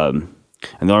 But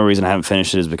and the only reason I haven't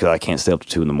finished it is because I can't stay up to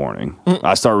 2 a.m.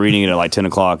 I start reading it at like 10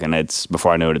 o'clock, and it's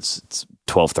before I know it, it's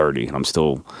 12:30,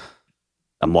 and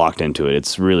I'm locked into it.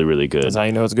 It's really, really good. That's how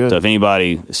you know it's good. So if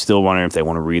anybody is still wondering if they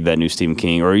want to read that new Stephen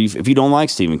King, or if you don't like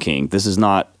Stephen King, this is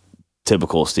not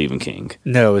typical Stephen King.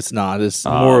 No, it's not. It's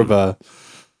more of a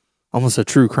almost a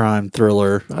true crime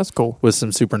thriller That's cool. with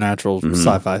some supernatural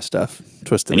sci-fi stuff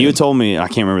twisted. And you in. had told me, I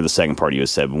can't remember the second part you had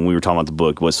said, when we were talking about the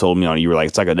book, what sold me on it, you were like,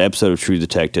 it's like an episode of True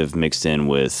Detective mixed in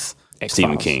with X-Files.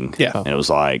 Stephen King. Yeah. And it was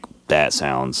like, that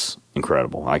sounds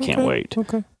incredible. I can't wait.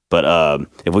 Okay. But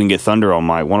if we can get Thunder on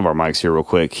one of our mics here real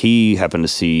quick, he happened to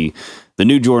see the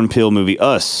new Jordan Peele movie,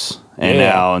 Us. And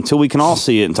now, until we can all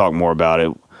see it and talk more about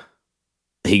it,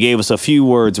 he gave us a few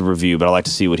words of review, but I'd like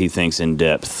to see what he thinks in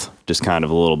depth, just kind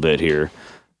of a little bit here.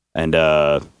 And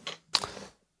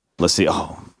let's see.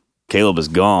 Oh, Caleb is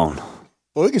gone.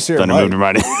 Well, we can share. Thunder moved him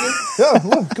right in. Yeah,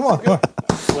 look, come on.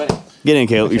 Get in,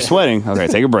 Caleb. You're sweating. Okay,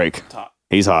 take a break.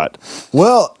 He's hot.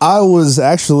 Well, I was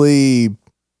actually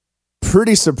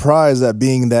pretty surprised at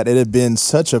being that it had been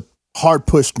such a hard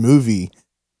pushed movie.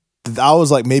 I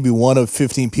was like maybe one of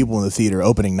 15 people in the theater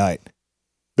opening night.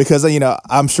 Because,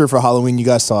 I'm sure for Halloween you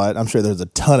guys saw it. I'm sure there's a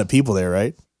ton of people there,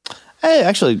 right? Hey,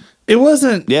 actually, It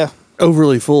wasn't yeah.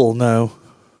 overly full, no.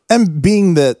 And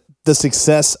being that the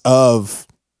success of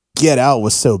Get Out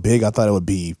was so big, I thought it would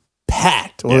be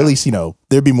packed. Or at least,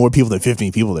 there'd be more people than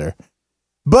 15 people there.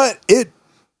 But it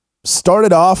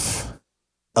started off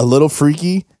a little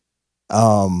freaky.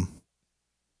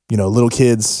 Little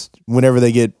kids, whenever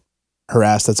they get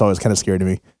harassed, that's always kind of scary to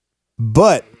me.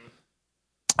 But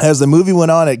as the movie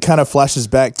went on, it kind of flashes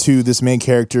back to this main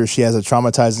character. She has a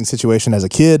traumatizing situation as a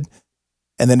kid,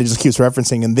 and then it just keeps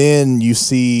referencing. And then you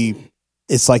see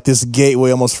it's like this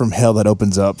gateway almost from hell that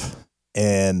opens up.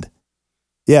 And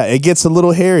yeah, it gets a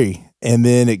little hairy. And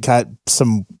then it got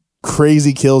some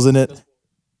crazy kills in it.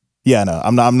 Yeah, no,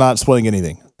 I'm not spoiling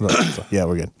anything. So, yeah,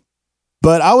 we're good.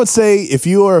 But I would say if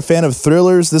you are a fan of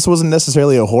thrillers, this wasn't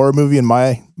necessarily a horror movie in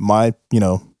my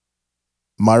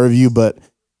review, but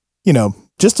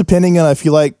just depending on if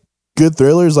you like good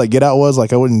thrillers like Get Out was,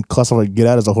 like I wouldn't classify Get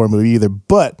Out as a horror movie either,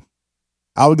 but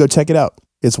I would go check it out.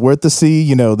 It's worth the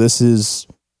see. This is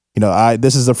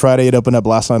a Friday. It opened up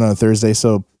last night on a Thursday,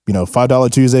 so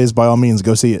 $5 Tuesdays, by all means,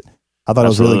 go see it. I thought it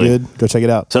was really good. Go check it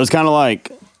out. So it's kind of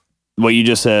like what you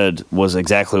just said was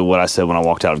exactly what I said when I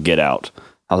walked out of Get Out.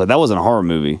 I was like, that wasn't a horror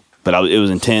movie, but it was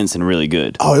intense and really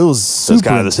good. Oh, it was super it's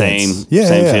kind of the same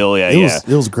feel. Yeah,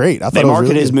 it was great. I thought they it was market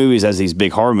really his good. movies as these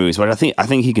big horror movies, but I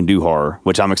think he can do horror,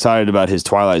 which I'm excited about his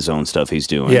Twilight Zone stuff he's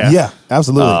doing. Yeah,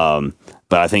 absolutely.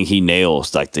 But I think he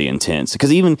nails like the intense,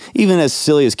 because even as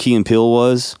silly as Key and Peele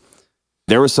was,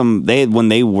 there was when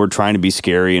they were trying to be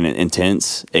scary and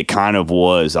intense, it kind of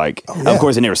was like, of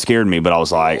course it never scared me, but I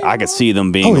was like, I could see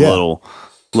them being a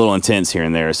little intense here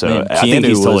and there. So Man, I think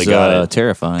he's totally got it.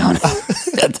 Terrifying.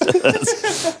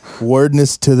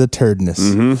 Wordness to the turdness.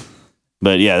 Mm-hmm.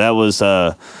 But yeah, that was,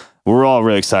 we're all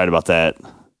really excited about that.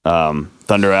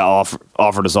 Thunder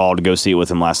offered us all to go see it with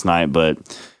him last night, but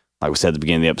like we said at the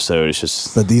beginning of the episode, it's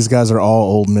just. But these guys are all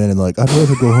old men and like, I'd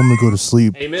rather go home and go to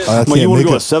sleep. Amen. Well, you want to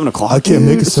go at 7 o'clock? I can't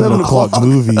make a 7 o'clock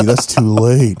movie. That's too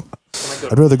late.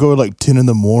 I'd rather go at like 10 in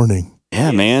the morning.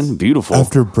 Yeah, man. Beautiful.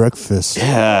 After breakfast.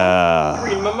 Yeah.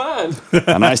 Reading my mind.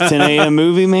 A nice 10 a.m.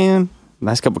 movie, man.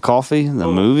 Nice cup of coffee. The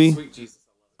movie. Sweet Jesus.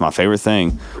 My favorite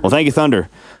thing. Well, thank you, Thunder.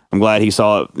 I'm glad he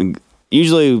saw it.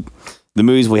 Usually, the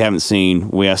movies we haven't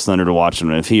seen, we ask Thunder to watch them,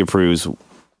 and if he approves,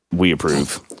 we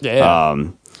approve. Yeah.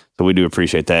 So we do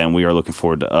appreciate that, and we are looking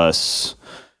forward to Us.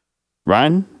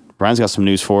 Ryan's got some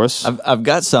news for us. I've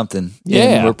got something. Yeah.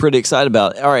 And we're pretty excited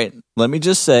about it. All right. Let me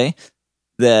just say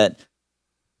that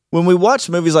when we watch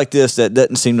movies like this that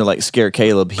doesn't seem to like scare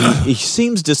Caleb, he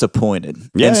seems disappointed.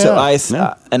 Yeah, and so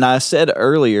yeah. I said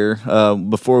earlier,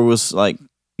 before it was like,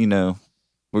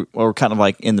 we're kind of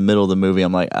like in the middle of the movie.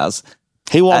 I'm like,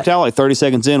 He walked out like 30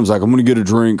 seconds in and was like, I'm going to get a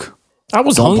drink. I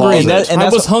was Don't hungry. pause it. I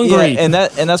was hungry. Yeah, and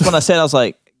that's when I said, I was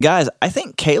like, guys, I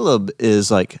think Caleb is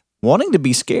like wanting to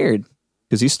be scared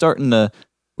because we're starting to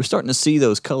see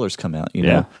those colors come out,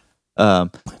 Yeah.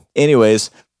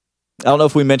 Anyways, I don't know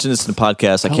if we mentioned this in the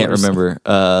podcast. I can't remember.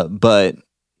 But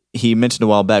he mentioned a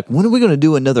while back, when are we going to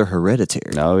do another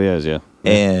Hereditary? Oh, yes, yeah.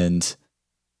 And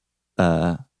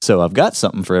so I've got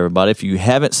something for everybody. If you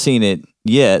haven't seen it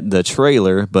yet, the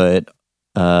trailer, but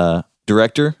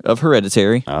director of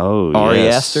Hereditary, Ari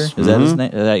yes. Aster, is that his name?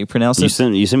 Is that how you pronounce it? You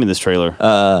sent me this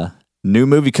trailer. New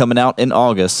movie coming out in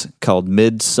August called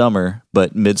Midsummer,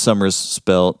 but Midsummer is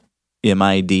spelled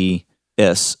Midsommar.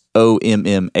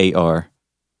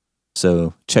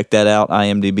 So check that out,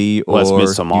 IMDb or Well,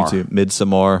 it's Midsommar. YouTube.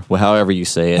 Midsommar, well, however you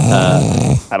say it.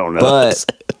 I don't know. But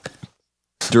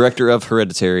director of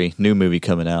Hereditary, new movie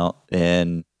coming out,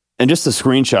 and just the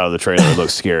screenshot of the trailer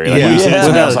looks scary. Like, Yeah. when you sent it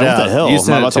to me, I Without was like, what doubt. the hell You am I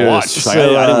sent about it to to watch? us. Like, So, I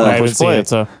didn't I want to haven't push seen play. it,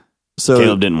 so so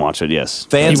Caleb didn't watch it, yes.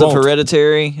 fans He of won't.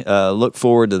 Hereditary, look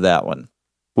forward to that one.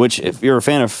 Which, if you're a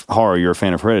fan of horror, you're a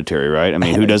fan of Hereditary, right? I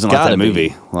mean, who doesn't like Gotta that be.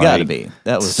 movie? Gotta be.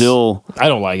 That was I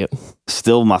don't like it.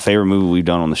 still my favorite movie we've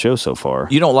done on the show so far.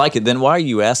 You don't like it, then why are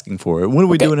you asking for it? When are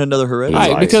we doing another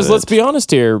Hereditary? Right, because let's be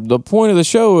honest here. The point of the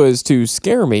show is to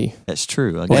scare me. That's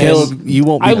true. I guess. Caleb, you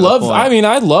won't be. I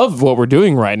love what we're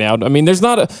doing right now. I mean, there's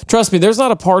not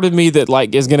a part of me that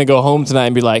like is going to go home tonight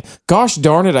and be like, gosh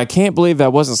darn it, I can't believe I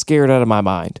wasn't scared out of my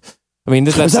mind. I mean,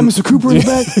 Is that Mr. Cooper in the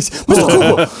back? Mr.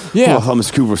 Cooper. Yeah. Oh,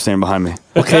 Mr. Cooper standing behind me.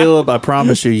 Well, Caleb, I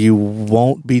promise you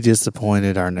won't be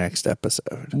disappointed our next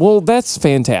episode. Well, that's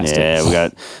fantastic. Yeah, we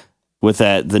got with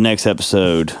that the next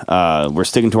episode. We're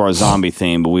sticking to our zombie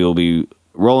theme, but we will be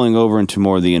rolling over into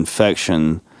more of the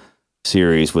infection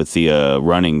series with the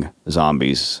running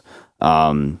zombies.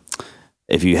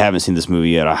 If you haven't seen this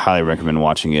movie yet, I highly recommend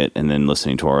watching it and then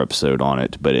listening to our episode on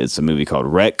it. But it's a movie called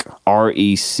Rec,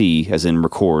 R-E-C, as in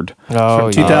record. Oh,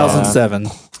 From 2007.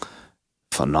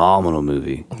 Phenomenal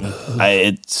movie.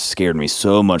 It scared me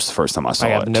so much the first time I saw it.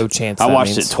 I have no chance. I that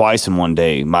watched means. it twice in one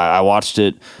day. I watched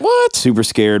it. What? Super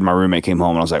scared. My roommate came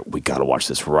home and I was like, "We got to watch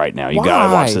this right now. You got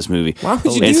to Why? watch this movie." Why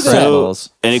would you It's do that?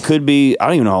 and it could be. I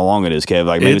don't even know how long it is, Kev.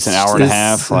 Like maybe it's an hour and a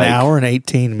half. An hour and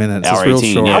 18 minutes. Hour It's real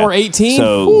 18, short. yeah. Hour 18?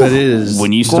 So But it is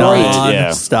when you start it,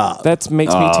 yeah, stop. That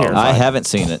makes me terrified. I haven't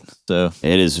seen it, so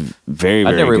it is very,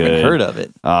 I've very never good. even heard of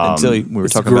it until we were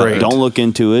it's talking about great. it. Don't look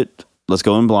into it. Let's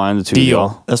go in blind. The two Deal.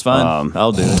 of y'all. That's fine.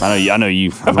 I'll do it. I know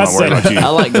you. I'm not worried about you. I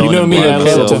like going. You know in me. blind I love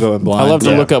myself. to go in blind. I love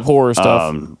to Yeah. look up horror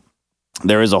stuff.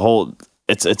 There is a whole.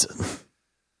 It's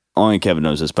only Kevin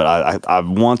knows this, but I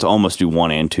want to almost do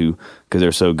 1 and 2 because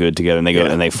they're so good together and they go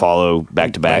and they follow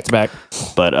back to back.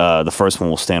 But the first one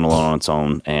will stand alone on its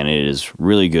own, and it is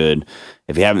really good.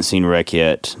 If you haven't seen Rec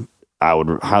yet, I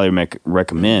would highly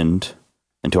recommend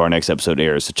until our next episode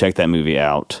airs to check that movie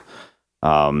out.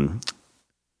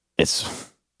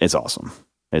 It's awesome.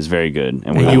 It's very good,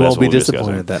 and you that's won't be what we'll discuss.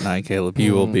 disappointed that night, Caleb.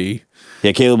 You will be.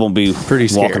 Yeah, Caleb won't be Pretty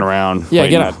scared. walking around Yeah,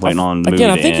 waiting on the movie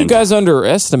again, I to think you end. guys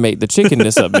underestimate the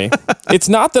chickenness of me. It's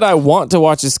not that I want to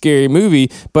watch a scary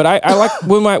movie, but I like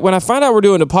when I find out we're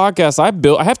doing a podcast,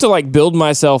 I have to like build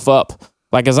myself up.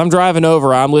 Like as I'm driving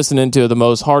over, I'm listening to the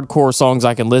most hardcore songs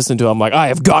I can listen to. I'm like, I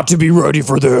have got to be ready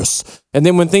for this. And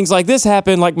then when things like this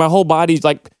happen, like my whole body's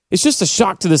like, it's just a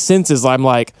shock to the senses. I'm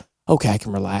like, okay, I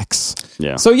can relax.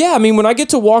 Yeah. So yeah, I mean, when I get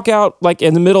to walk out like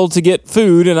in the middle to get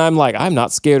food and I'm like, I'm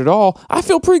not scared at all, I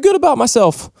feel pretty good about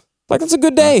myself. Like it's a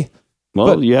good day.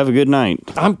 Well, you have a good night.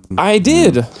 I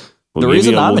did. We'll The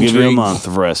reason I'm we'll give you a intrigued- month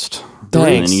of rest.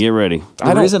 Thanks. And then you get ready.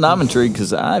 The reason I'm intrigued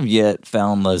because I've yet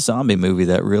found a zombie movie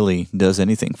that really does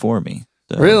anything for me.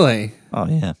 So, Really? Oh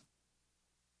yeah.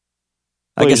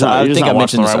 Well, I guess you're not- I you're just think not I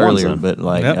mentioned this watching the right ones, earlier, then. but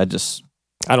like Yep.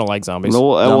 I don't like zombies.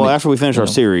 Well, after we finish our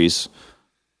Yeah. series,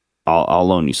 I'll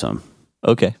loan you some.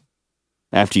 okay.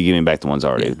 After you give me back the ones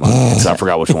already. Because I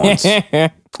forgot which ones.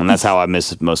 And that's how I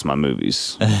miss most of my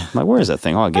movies. I'm like, where is that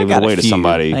thing? Oh, I gave it got away a to few.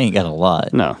 somebody. I ain't got a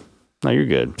lot. No, you're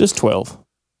good. Just 12.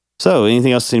 So,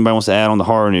 anything else anybody wants to add on the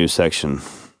horror news section?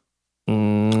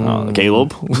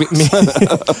 Caleb?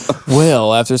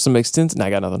 Well, after some extensive, I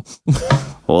got nothing.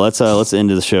 Well, let's end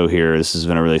the show here. This has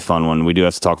been a really fun one. We do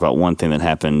have to talk about one thing that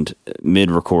happened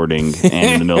mid-recording and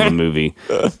in the middle of the movie.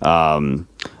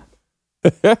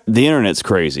 The internet's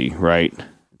crazy, right?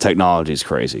 Technology's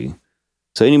crazy.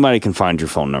 So anybody can find your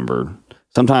phone number.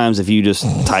 Sometimes if you just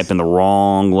type in the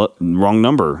wrong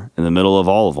number in the middle of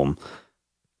all of them,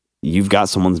 you've got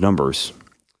someone's numbers.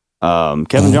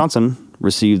 Kevin Johnson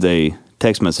received a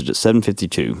text message at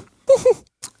 7:52,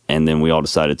 and then we all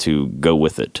decided to go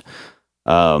with it.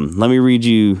 Let me read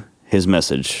you his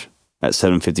message at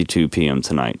 7:52 p.m.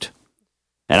 tonight.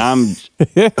 And I'm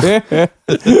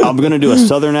going to do a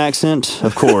southern accent,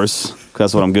 of course, 'cause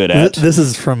that's what I'm good at. This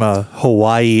is from a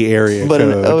Hawaii area But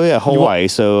code. Hawaii.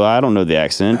 So I don't know the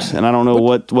accent, and I don't know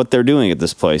what they're doing at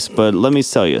this place. But let me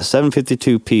tell you,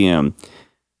 7:52 p.m.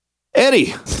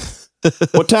 Eddie,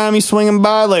 what time you swinging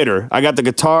by later? I got the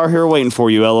guitar here waiting for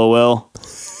you. LOL.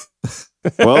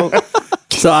 Well,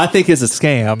 So I think it's a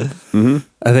scam. Mm-hmm.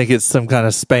 I think it's some kind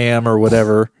of spam or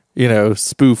whatever,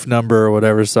 spoof number or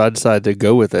whatever. So I decided to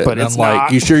go with it. But and it's I'm like,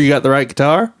 not. you sure you got the right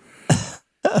guitar?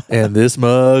 And this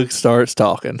mug starts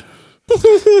talking.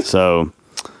 so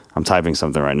I'm typing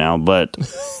something right now. But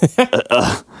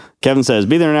Kevin says,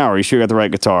 "Be there in an hour. You sure you got the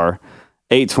right guitar?"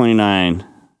 8:29.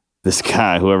 This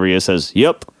guy, whoever he is, says,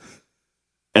 "Yep."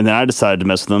 And then I decided to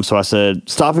mess with him, so I said,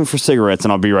 "Stopping for cigarettes,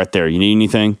 and I'll be right there. You need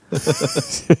anything?"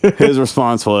 His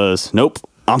response was, "Nope,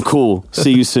 I'm cool.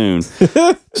 See you soon."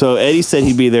 So Eddie said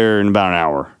he'd be there in about an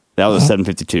hour. That was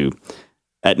 7:52.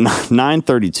 At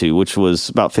 9:32, which was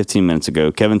about 15 minutes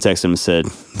ago, Kevin texted him and said,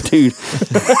 dude,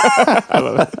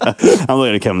 I'm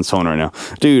looking at Kevin's phone right now.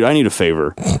 Dude, I need a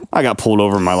favor. I got pulled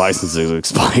over and my license is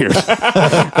expired.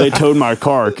 They towed my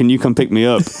car. Can you come pick me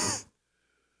up?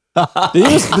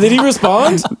 Did he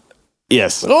respond?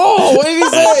 Yes. Oh, what did he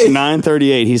say? At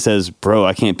 9:38, he says, bro,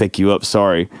 I can't pick you up.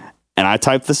 Sorry. And I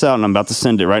typed this out and I'm about to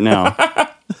send it right now.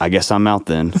 I guess I'm out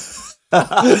then.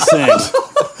 Sent.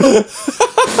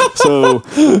 So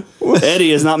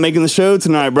Eddie is not making the show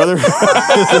tonight, brother.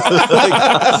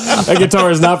 That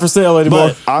guitar is not for sale anymore.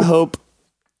 But I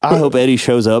hope Eddie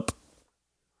shows up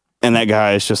and that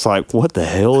guy is just like, what the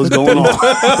hell is going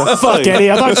on? Fuck,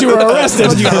 Eddie, I thought you were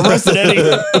arrested. You got arrested, Eddie.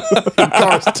 Your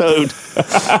car's towed.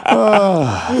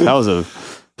 That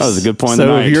was a good point of the So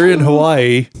night. if you're in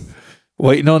Hawaii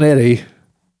waiting on Eddie,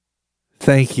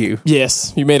 thank you.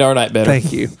 Yes, you made our night better.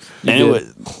 Thank you. And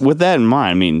with that in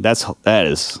mind, I mean, that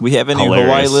is We have any hilarious.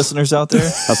 Hawaii listeners out there?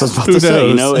 That's what I was about Who to say.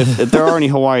 You knows? know, if there are any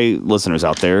Hawaii listeners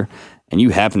out there and you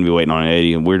happen to be waiting on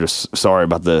Eddie, and we're just sorry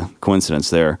about the coincidence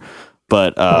there,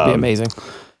 but That'd be amazing.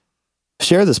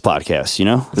 share this podcast. You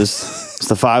know, it's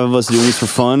the five of us doing this for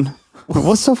fun.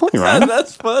 What's so funny, Ryan?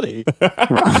 That's funny.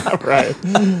 Right.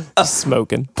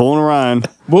 Smoking. Pulling a Ryan.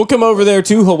 We'll come over there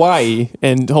to Hawaii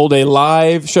and hold a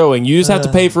live showing. You just have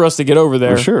to pay for us to get over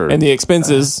there. For sure. And the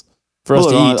expenses for us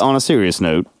Well, to on, eat. on a serious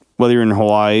note, whether you're in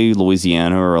Hawaii,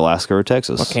 Louisiana, or Alaska, or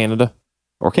Texas, Canada.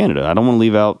 or Canada, I don't want to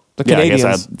leave out The I guess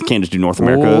Canadians. I can't just do North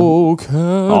America. Oh,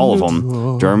 Canada. All of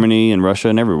them, Germany and Russia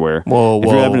and everywhere. Whoa, if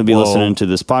you whoa, happen to be whoa. listening to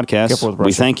this podcast, Careful with we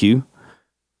Russia. thank you,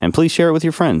 and please share it with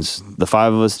your friends. The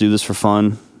five of us do this for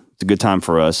fun. It's a good time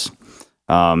for us,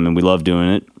 and we love doing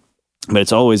it. But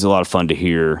it's always a lot of fun to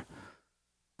hear.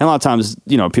 And a lot of times,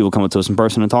 you know, people come up to us in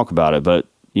person and talk about it. But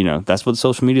you know, that's what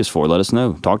social media is for. Let us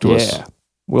know. Talk to us. Yeah.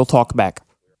 We'll talk back.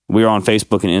 We're on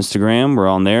Facebook and Instagram. We're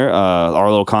on there. Our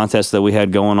little contest that we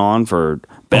had going on for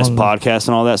best podcast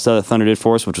and all that stuff that Thunder did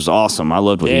for us, which was awesome. I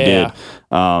loved what he Yeah.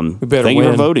 did. We better Thank you for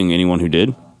win. voting, anyone who did.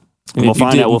 And We'll if you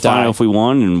find out. We'll didn't find die. out if we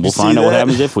won, and we'll see find out what that?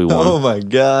 happens if we won. Oh my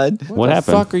god! What the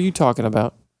happened? fuck are you talking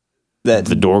about? That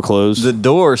The door closed. the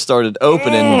door started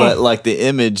opening, but like the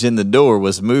image in the door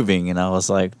was moving, and I was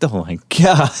like, "Oh my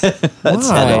god!" That's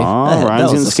Why? Aw, Ryan's that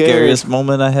was getting the scared. scariest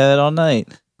moment I had all night.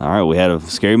 All right, we had a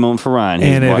scary moment for Ryan.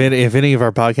 And He's if any of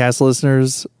our podcast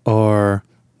listeners are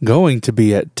going to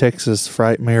be at Texas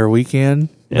Frightmare Weekend,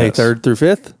 May Yes. 3rd through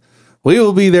 5th, we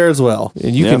will be there as well.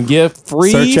 And you Yep. can get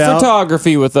free Search out-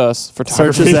 photography with us. Search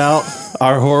Photography. us out.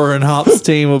 Our Horror and Hops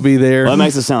team will be there. well, that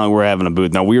makes it sound like we're having a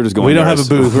booth. No, we're just going. We don't there have a as-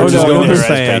 booth. We're Oh, just no, going we're as there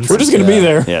fans. patrons. We're just going to be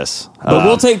there. Yes, But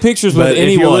we'll take pictures with But if you're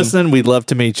anyone. listening, we'd love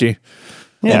to meet you.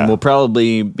 Yeah, And we'll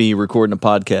probably be recording a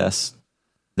podcast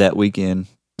that weekend.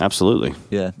 absolutely.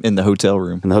 Yeah, in the hotel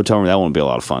room. In the hotel room, that won't be a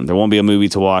lot of fun. There won't be a movie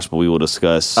to watch, but we will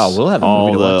discuss. Oh, we'll have a all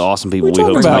movie to the watch. awesome people What we are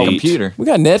you hope talking to about? meet. Computer. We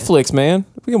got Netflix, man.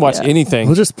 We can watch anything.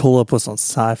 We'll just pull up what's on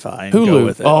Sci-Fi and go Hulu.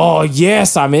 with it. Oh,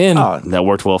 yes, I'm in. That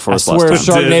worked well for I us swear last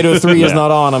time. Sharknado 3 is Yeah. not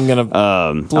on. I'm going to...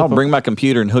 I'll bring my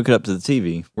computer and hook it up to the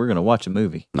TV. We're gonna watch a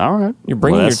movie. All right, You're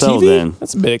bringing Well, your that's settled TV? then.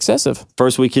 That's a bit excessive.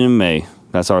 First weekend in May.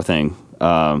 That's our thing,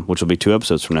 which will be 2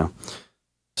 episodes from now.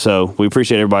 So we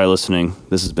appreciate everybody listening.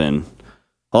 This has been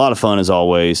a lot of fun as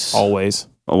always. Always.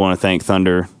 I want to thank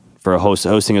Thunder for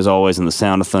hosting as always in the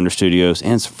Sound of Thunder Studios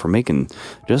and for making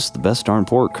just the best darn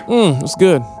pork. It's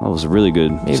good. That was a really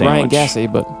good Made sandwich. Ryan gassy,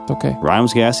 but it's okay. Ryan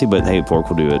was gassy, but hey, pork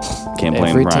will do it. Can't blame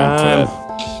Every Ryan time.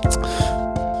 for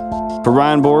that. For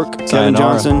Ryan Bork, Kevin Sayonara.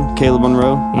 Johnson, Caleb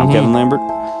Monroe, I'm Kevin Lambert.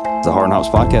 It's the Hard Hops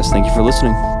Podcast. Thank you for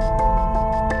listening.